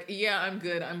she's like, yeah, I'm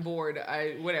good. I'm bored.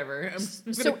 Whatever.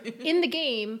 So in the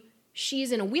game,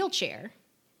 she's in a wheelchair.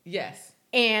 Yes.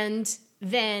 And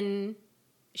then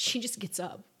she just gets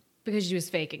up because she was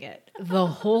faking it the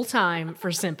whole time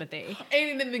for sympathy.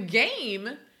 And in the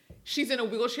game, she's in a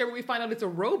wheelchair where we find out it's a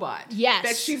robot. Yes.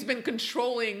 That she's been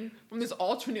controlling from this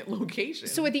alternate location.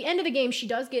 So at the end of the game, she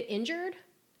does get injured.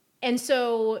 And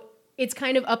so it's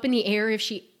kind of up in the air if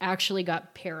she actually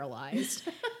got paralyzed.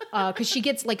 Because she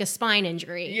gets like a spine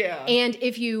injury. Yeah. And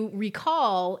if you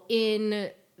recall, in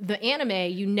the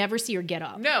anime, you never see her get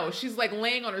up. No, she's like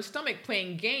laying on her stomach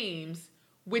playing games,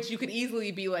 which you could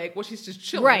easily be like, well, she's just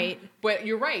chilling. Right. But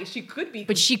you're right. She could be.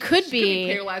 But she could be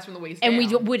paralyzed from the waist and down.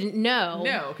 we wouldn't know.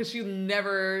 No, because she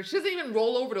doesn't even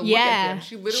roll over to look at them.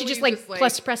 She literally just like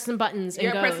press some buttons and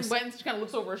goes. Yeah, press some buttons. She kind of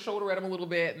looks over her shoulder at him a little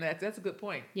bit, and that's a good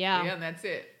point. Yeah. Yeah, and that's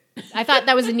it. I thought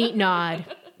that was a neat nod.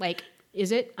 Like,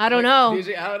 is it? I don't know. I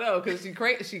don't know, because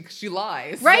she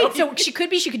lies. Right, so she could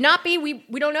be, she could not be.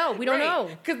 We don't know. We don't know.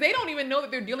 Because they don't even know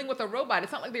that they're dealing with a robot.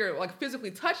 It's not like they're like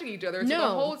physically touching each other. So no.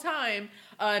 The whole time,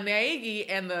 Naegi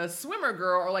and the swimmer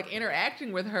girl are like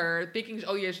interacting with her, thinking,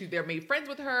 oh yeah, they're made friends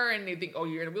with her, and they think, oh,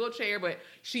 you're in a wheelchair, but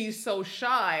she's so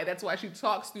shy. That's why she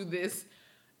talks through this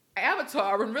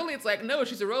avatar, when really it's like, no,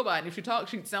 she's a robot, and if she talks,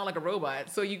 she'd sound like a robot.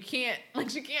 So you can't, like,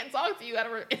 she can't talk to you out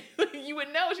of her. You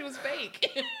would know she was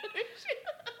fake.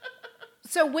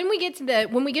 So when we get to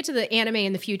the anime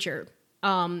in the future,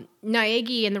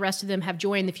 Naegi and the rest of them have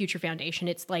joined the Future Foundation.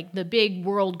 It's like the big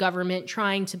world government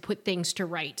trying to put things to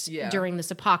rights during this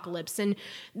apocalypse. And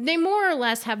they more or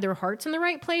less have their hearts in the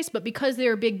right place, but because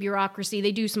they're a big bureaucracy,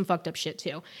 they do some fucked up shit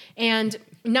too. And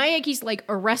Naegi's like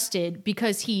arrested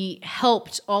because he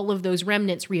helped all of those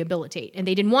remnants rehabilitate. And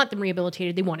they didn't want them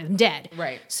rehabilitated, they wanted them dead.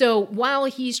 Right. So while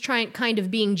he's kind of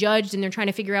being judged and they're trying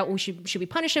to figure out, well, should we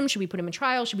punish him? Should we put him in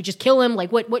trial? Should we just kill him?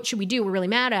 Like, what should we do? We're really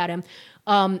mad at him.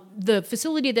 The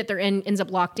facility that they're in ends up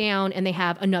locked down and they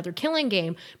have another killing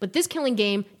game. But this killing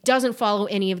game doesn't follow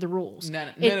any of the rules. None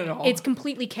at all. It's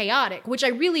completely chaotic, which I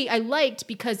liked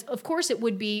because, of course, it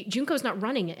would be Junko's not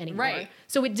running it anymore. Right.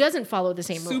 So it doesn't follow the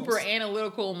same rules. Super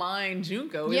analytical mind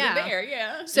Junko isn't there.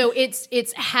 Yeah. So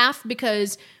it's half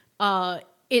because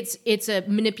it's a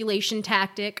manipulation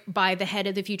tactic by the head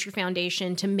of the Future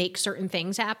Foundation to make certain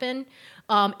things happen.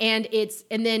 And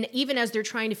then even as they're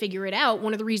trying to figure it out,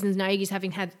 one of the reasons Naegi's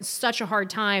having had such a hard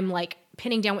time like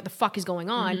pinning down what the fuck is going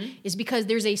on is because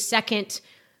there's a second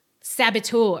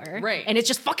saboteur. Right. And it's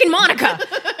just fucking Monica.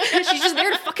 She's just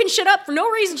there to fucking shit up for no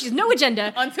reason. She's no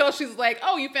agenda. Until she's like,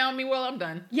 oh, you found me? Well, I'm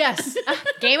done. Yes.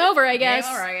 Game over, I guess.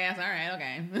 Game over, I guess. All right,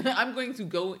 okay. I'm going to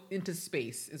go into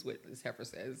space, is what this heifer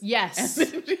says. Yes.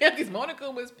 And then she has these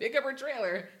Monokumas pick up her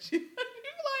trailer. She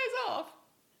flies off.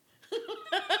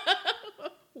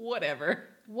 Whatever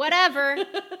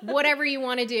you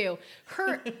want to do.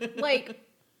 Her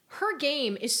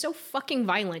game is so fucking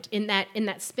violent in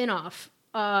that spin-off.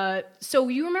 So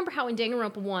you remember how in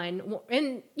Danganronpa 1,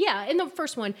 and in the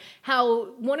first one, how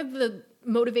one of the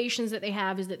motivations that they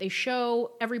have is that they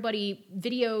show everybody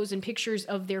videos and pictures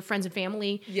of their friends and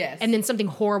family. Yes. And then something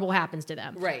horrible happens to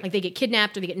them. Right. Like they get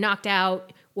kidnapped or they get knocked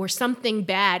out or something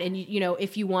bad. And,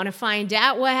 if you want to find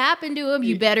out what happened to them,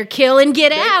 you better kill and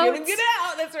get out. Kill and get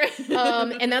out. That's right.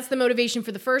 And that's the motivation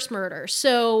for the first murder.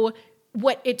 So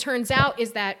what it turns out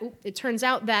is that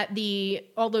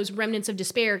all those remnants of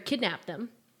despair kidnapped them.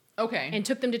 Okay. And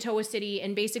took them to Toa City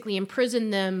and basically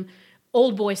imprisoned them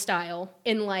old boy style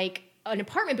in like an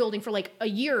apartment building for like a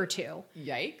year or two.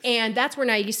 Yikes. And that's where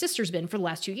Naegi's sister's been for the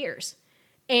last 2 years.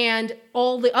 And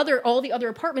all the other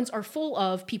apartments are full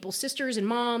of people's sisters and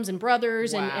moms and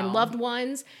brothers and loved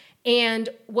ones. And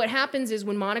what happens is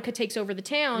when Monica takes over the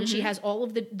town, she has all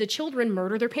of the children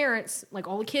murder their parents. Like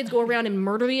all the kids go around and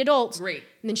murder the adults. Great.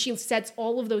 And then she sets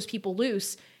all of those people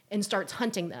loose and starts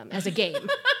hunting them as a game.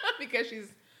 Because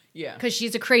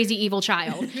she's a crazy evil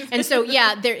child. And so,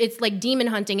 it's like demon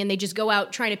hunting, and they just go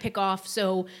out trying to pick off.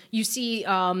 So you see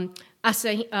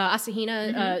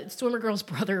Asahina, Swimmer Girl's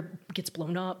brother, gets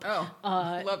blown up. Oh,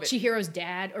 love it. Chihiro's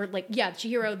dad,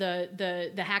 Chihiro,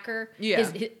 the hacker,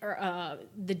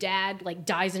 the dad, like,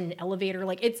 dies in an elevator.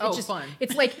 Like, it's just fun.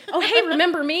 It's like, oh, hey,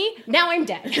 remember me? Now I'm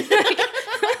dead.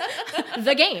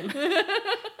 The game.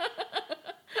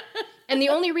 And the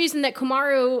only reason that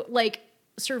Komaru, like,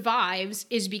 survives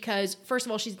is because, first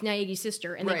of all, she's Naegi's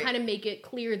sister, and they kind of make it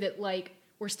clear that, like,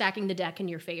 we're stacking the deck in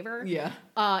your favor. Yeah.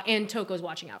 And Toko's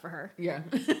watching out for her. Yeah.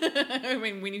 I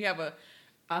mean, when you have a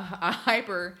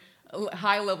hyper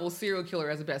high-level serial killer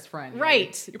as a best friend,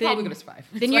 right? You're probably going to survive.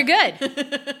 Then you're good.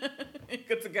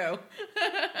 Good to go.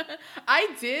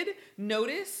 I did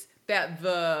notice that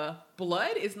the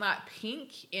blood is not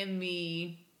pink in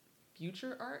the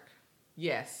future arc.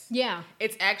 Yes. Yeah.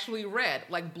 It's actually red,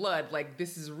 like blood, like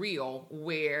this is real,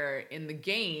 where in the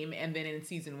game and then in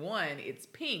season 1, it's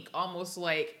pink, almost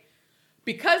like,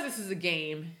 because this is a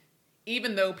game,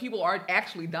 even though people are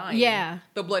actually dying,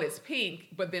 the blood is pink,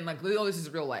 but then like, oh, this is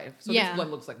real life. So this blood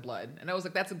looks like blood. And I was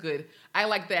like, I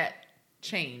like that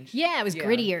change. Yeah, it was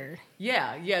grittier.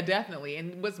 Yeah, definitely.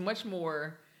 And it was much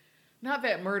more, not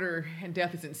that murder and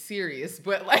death isn't serious,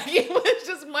 but like, it was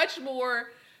just much more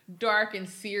dark and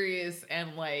serious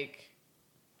and like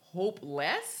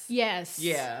hopeless. Yes.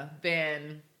 Yeah.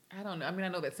 Then I don't know. I mean, I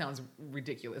know that sounds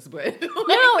ridiculous, but like, no,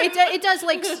 it does.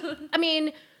 Like, I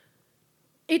mean,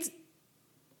 it's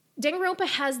Danganronpa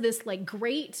has this like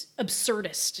great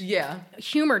absurdist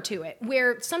humor to it,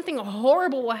 where something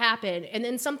horrible will happen and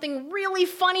then something really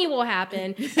funny will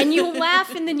happen, and you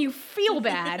laugh and then you feel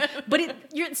bad, but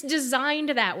it's designed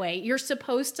that way. You're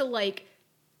supposed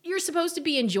to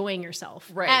be enjoying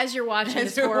yourself as you're watching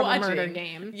this horrible murder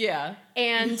game. Yeah.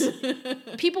 And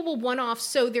people will one-off.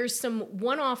 So there's some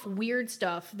one-off weird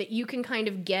stuff that you can kind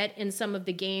of get in some of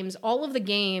the games. All of the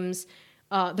games,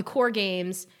 the core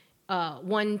games,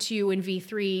 1, 2, and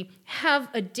V3, have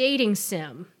a dating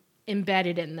sim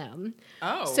embedded in them.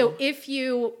 Oh. So if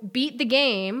you beat the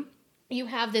game, you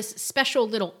have this special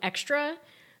little extra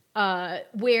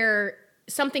where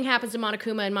something happens to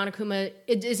Monokuma, and Monokuma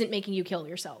it isn't making you kill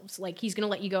yourselves. Like, he's going to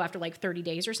let you go after, like, 30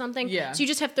 days or something. Yeah. So you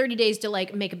just have 30 days to,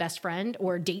 like, make a best friend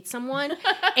or date someone.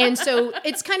 And so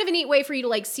it's kind of a neat way for you to,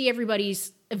 like, see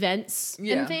everybody's events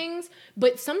and things.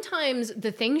 But sometimes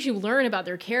the things you learn about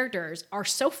their characters are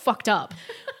so fucked up.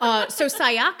 So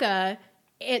Sayaka,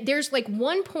 there's, like,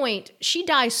 one point, she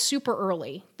dies super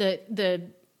early. The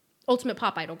Ultimate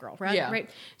Pop Idol girl, right? Yeah. Right.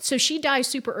 So she dies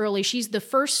super early. She's the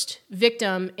first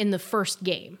victim in the first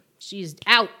game. She's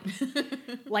out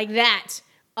like that.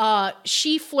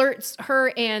 She flirts.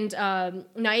 Her and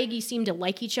Naegi seem to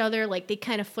like each other. Like, they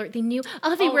kind of flirt. They knew.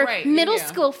 They were middle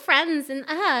school friends, and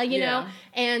you know.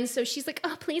 And so she's like,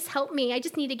 "Oh, please help me. I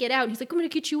just need to get out." And he's like, "I'm gonna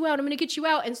get you out. I'm gonna get you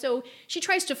out." And so she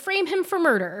tries to frame him for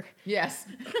murder. Yes.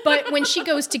 But when she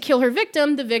goes to kill her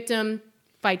victim, the victim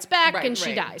fights back and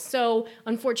she dies. So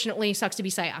unfortunately, sucks to be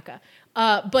Sayaka.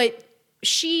 But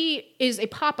she is a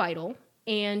pop idol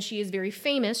and she is very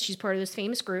famous. She's part of this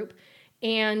famous group.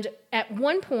 And at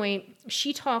one point,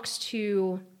 she talks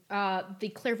to the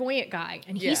clairvoyant guy,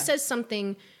 and he says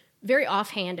something very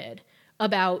offhanded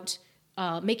about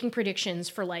making predictions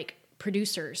for, like,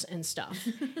 producers and stuff.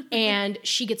 And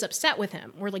she gets upset with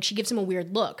him, or, like, she gives him a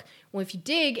weird look. Well, if you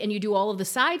dig and you do all of the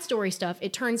side story stuff,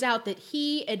 it turns out that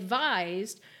he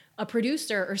advised a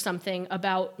producer or something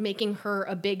about making her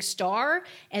a big star,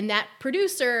 and that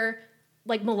producer,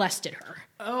 like, molested her.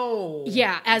 Oh.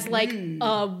 Yeah, as, like,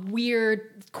 a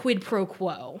weird quid pro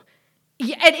quo.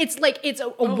 Yeah, and it's like it's a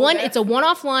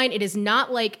one-off line. It is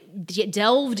not, like,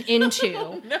 delved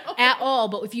into at all.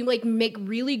 But if you, like, make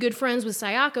really good friends with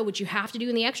Sayaka, which you have to do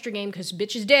in the extra game because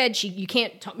bitch is dead, you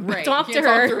can't talk to her. Talk to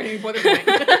her in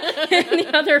the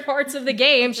other parts of the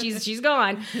game. She's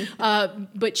gone.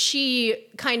 But she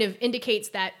kind of indicates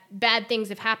that bad things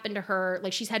have happened to her.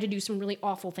 Like, she's had to do some really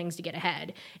awful things to get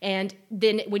ahead. And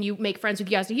then when you make friends with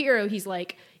Yasuhiro, he's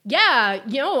like, yeah,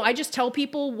 you know, I just tell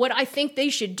people what I think they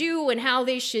should do and how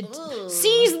they should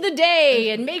seize the day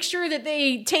and make sure that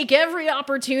they take every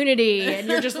opportunity. And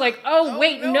you're just like,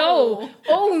 wait, no.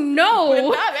 Oh, no.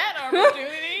 But not that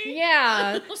opportunity.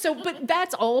 Yeah. So, but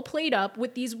that's all played up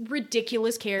with these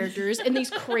ridiculous characters and these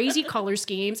crazy color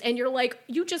schemes. And you're like,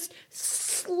 you just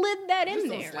slid that in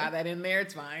there. Slide that in there.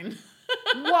 It's fine.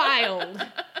 Wild.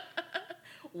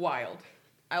 Wild.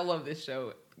 I love this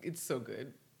show. It's so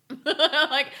good.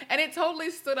 Like, and it totally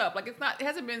stood up. Like, it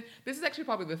hasn't been, this is actually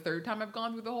probably the third time I've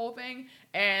gone through the whole thing,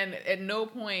 and at no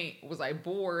point was I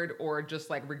bored or just,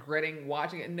 like, regretting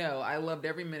watching it. No, I loved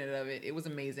every minute of it. It was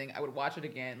amazing. I would watch it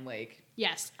again. Like,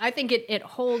 yes, I think it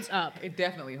holds up. It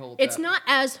definitely holds up. It's not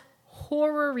as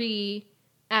horror-y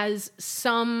as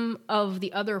some of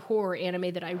the other horror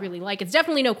anime that I really like. It's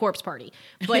definitely no Corpse Party,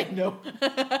 but no.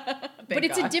 But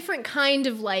it's a different kind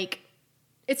of, like,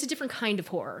 it's a different kind of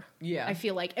horror. Yeah. I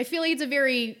feel like it's a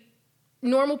very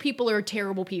normal people are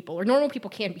terrible people, or normal people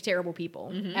can be terrible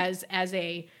people as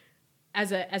a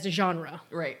genre.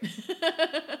 Right.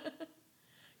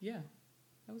 Yeah.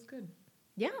 That was good.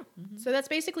 Yeah. So that's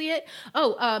basically it.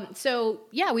 So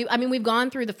yeah, we've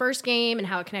gone through the first game and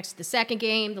how it connects to the second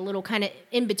game, the little kind of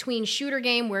in between shooter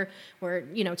game where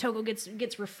you know Togo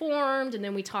gets reformed, and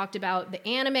then we talked about the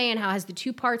anime and how it has the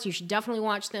two parts. You should definitely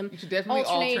watch them. You should definitely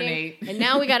alternate. And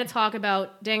now we got to talk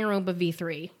about Danganronpa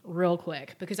V3 real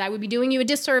quick, because I would be doing you a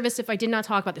disservice if I did not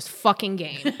talk about this fucking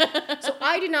game. So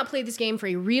I did not play this game for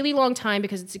a really long time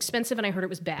because it's expensive and I heard it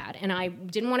was bad, and I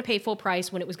didn't want to pay full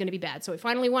price when it was going to be bad. So it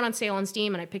finally went on sale on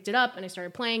Steam, and I picked it up and I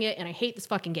started playing it, and I hate this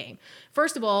fucking game.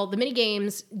 First of all, the mini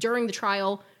games during the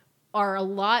trial are a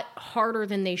lot harder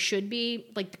than they should be.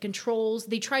 Like, the controls,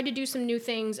 they tried to do some new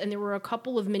things, and there were a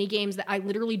couple of mini games that I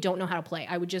literally don't know how to play.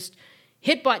 I would just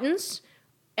hit buttons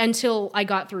until I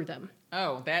got through them.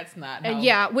 Oh, that's not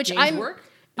how which games work?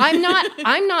 I'm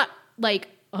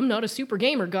not a super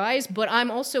gamer, guys, but I'm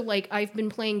also, like, I've been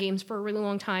playing games for a really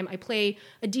long time. I play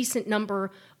a decent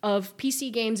number of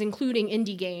PC games, including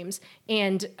indie games,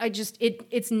 and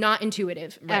it's not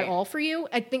intuitive at all for you.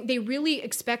 I think they really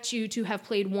expect you to have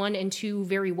played 1 and 2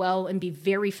 very well and be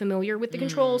very familiar with the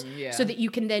controls so that you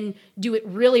can then do it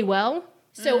really well.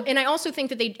 So, and I also think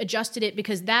that they adjusted it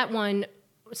because that one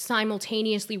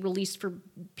simultaneously released for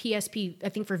PSP, I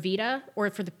think for Vita or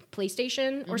for the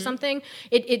PlayStation or something.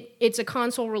 It's a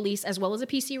console release as well as a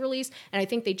PC release, and I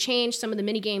think they changed some of the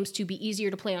mini games to be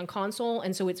easier to play on console,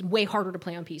 and so it's way harder to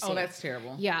play on PC. Oh, that's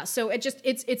terrible. Yeah, so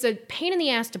it's a pain in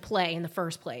the ass to play in the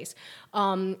first place.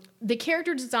 The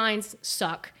character designs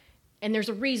suck, and there's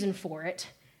a reason for it.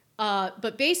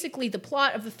 But basically, the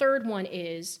plot of the third one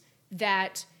is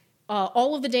that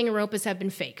all of the Danganronpas have been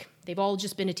fake. They've all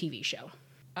just been a TV show.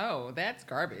 Oh, that's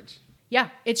garbage. Yeah,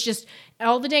 it's just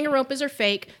all the Danganronpas are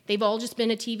fake. They've all just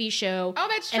been a TV show. Oh,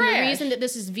 that's And trash. the reason that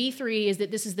this is V3 is that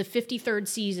this is the 53rd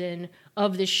season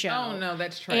of this show. Oh, no,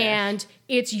 that's trash. And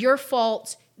it's your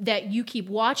fault that you keep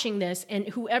watching this, and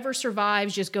whoever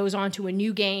survives just goes on to a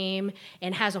new game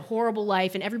and has a horrible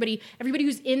life, and everybody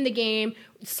who's in the game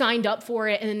signed up for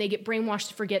it, and then they get brainwashed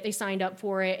to forget they signed up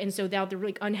for it, and so now they're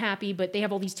like unhappy, but they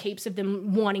have all these tapes of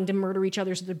them wanting to murder each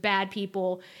other, so they're bad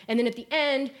people. And then at the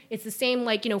end, it's the same,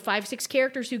 like, 5-6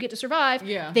 characters who get to survive.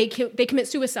 Yeah. They commit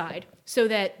suicide so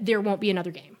that there won't be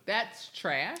another game. That's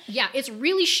trash. Yeah, it's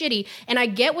really shitty. And I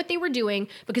get what they were doing,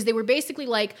 because they were basically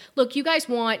like, look, you guys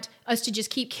want us to just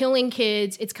keep killing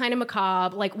kids. It's kind of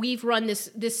macabre. Like, we've run this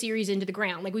series into the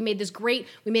ground. Like, we made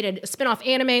a spin-off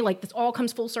anime. Like, this all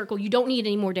comes full circle. You don't need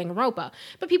any more Danganronpa.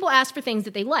 But people ask for things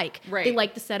that they like. Right. They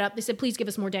like the setup. They said, please give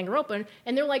us more Danganronpa.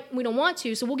 And they're like, we don't want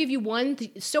to, so we'll give you one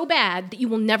so bad that you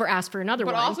will never ask for another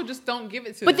one. But also just don't give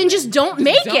it to them. But then just don't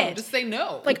make it. Just say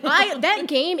no. Like, that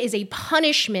game is a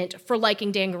punishment for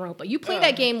liking Danganronpa. You play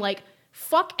that game like,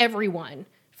 fuck everyone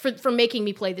for making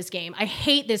me play this game. I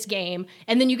hate this game.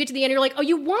 And then you get to the end, you're like, oh,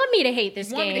 you want me to hate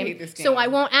this game. So I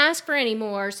won't ask for any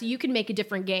more, so you can make a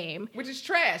different game. Which is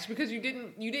trash, because you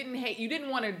didn't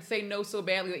want to say no so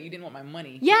badly that you didn't want my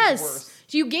money. Yes.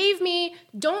 You gave me,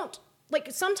 like,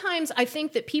 sometimes I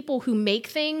think that people who make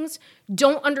things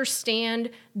don't understand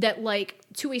that, like,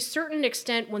 to a certain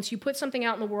extent, once you put something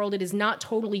out in the world, it is not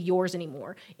totally yours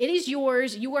anymore. It is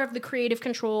yours. You have the creative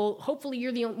control. Hopefully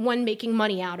you're the one making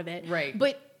money out of it. Right.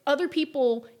 But other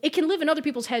people, it can live in other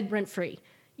people's head rent-free.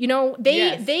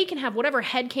 They can have whatever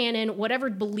headcanon, whatever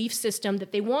belief system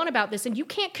that they want about this, and you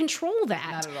can't control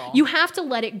that. Not at all. You have to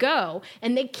let it go,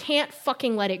 and they can't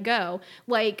fucking let it go.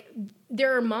 Like,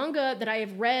 there are manga that I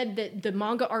have read that the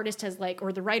manga artist has, like,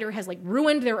 or the writer has, like,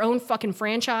 ruined their own fucking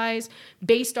franchise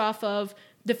based off of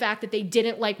the fact that they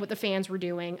didn't like what the fans were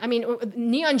doing. I mean,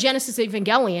 Neon Genesis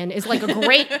Evangelion is like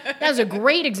that was a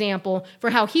great example for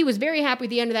how he was very happy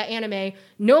at the end of that anime.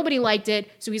 Nobody liked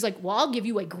it. So he's like, well, I'll give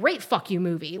you a great fuck you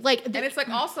movie. Like, and it's like,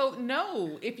 also,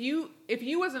 no, if you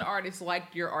as an artist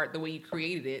liked your art the way you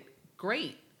created it,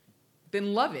 great.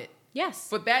 Then love it. yes.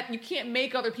 But that, you can't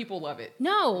make other people love it.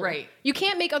 No. Right. You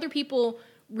can't make other people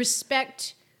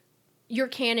respect your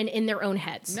canon in their own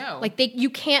heads. No. Like, you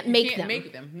can't make You can't them.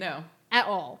 make them. No. At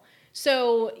all.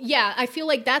 So, yeah, I feel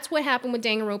like that's what happened with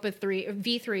Danganronpa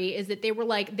V3, is that they were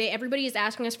like, everybody is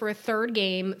asking us for a third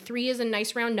game. 3 is a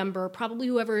nice round number. Probably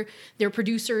whoever their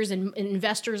producers and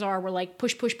investors are were like,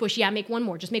 push. Yeah, make one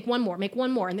more. Just make one more. Make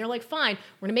one more. And they're like, fine,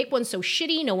 we're going to make one so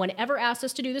shitty. No one ever asked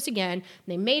us to do this again. And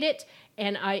they made it.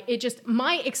 And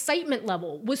my excitement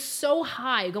level was so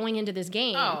high going into this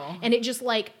game. Oh. And it just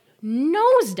like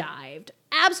nosedived.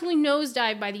 Absolutely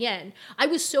nosedived by the end. I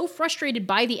was so frustrated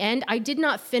by the end, I did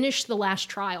not finish the last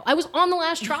trial. I was on the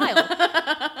last trial.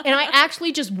 And I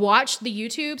actually just watched the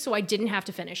YouTube so I didn't have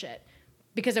to finish it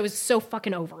because I was so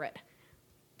fucking over it.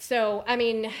 So, I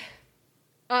mean,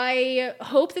 I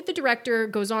hope that the director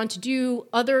goes on to do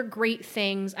other great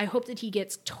things. I hope that he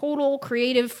gets total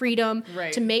creative freedom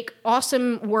Right. to make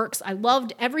awesome works. I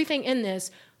loved everything in this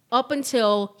up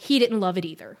until he didn't love it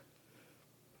either.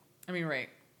 I mean, right.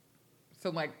 So,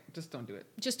 like, just don't do it.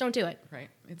 Just don't do it. Right.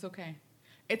 It's okay.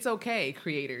 It's okay,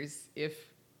 creators, if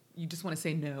you just want to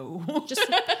say no.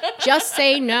 Just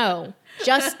say no.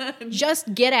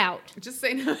 Just get out. Just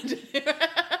say no.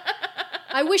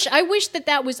 I wish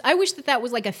that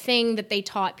was like a thing that they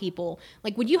taught people.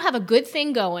 Like, when you have a good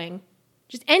thing going,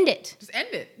 just end it. Just end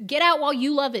it. Get out while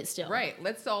you love it still. Right.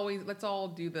 Let's all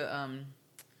do the oh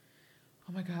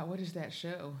my God, what is that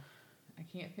show? I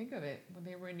can't think of it. When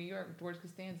they were in New York with George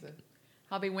Costanza.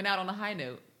 How they went out on a high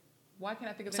note. Why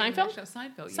can't I think of the name of that show?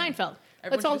 Seinfeld. Yeah. Seinfeld.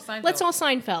 Seinfeld. Let's all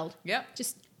Seinfeld. Yep.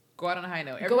 Just go out on a high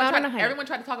note. Everyone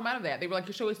tried to talk him out of that. They were like,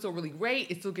 your show is still really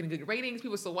great. It's still getting good ratings.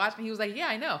 People are still watching. He was like, yeah,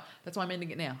 I know. That's why I'm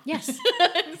ending it now. yes.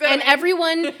 And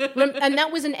that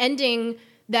was an ending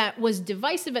that was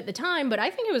divisive at the time, but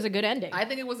I think it was a good ending. I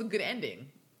think it was a good ending.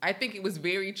 I think it was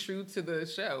very true to the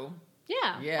show.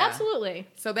 Yeah. Absolutely.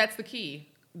 So that's the key.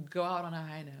 Go out on a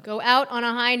high note. Go out on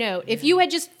a high note. Yeah. If you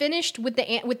had just finished with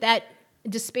that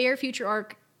Despair future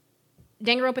arc,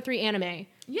 Danganronpa 3 anime.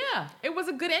 Yeah, it was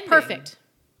a good ending. Perfect.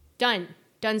 Done.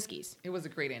 Dunskies. It was a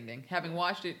great ending. Having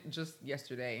watched it just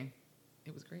yesterday,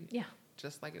 it was great. Yeah.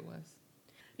 Just like it was.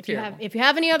 If you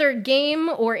have any other game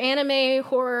or anime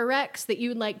horror recs that you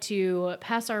would like to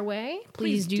pass our way,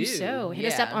 please do so. Hit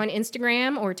us up on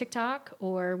Instagram or TikTok,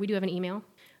 or we do have an email.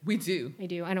 We do. I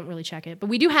do. I don't really check it, but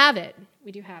we do have it.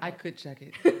 We do have it. I could check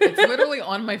it. It's literally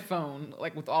on my phone,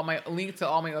 like with all my link to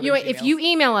all my other. You know, Gmails. if you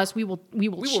email us, we will check.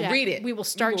 will read it. We will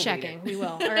start checking. We will.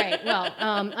 All right. Well,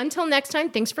 until next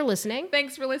time, thanks for listening.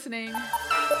 Thanks for listening.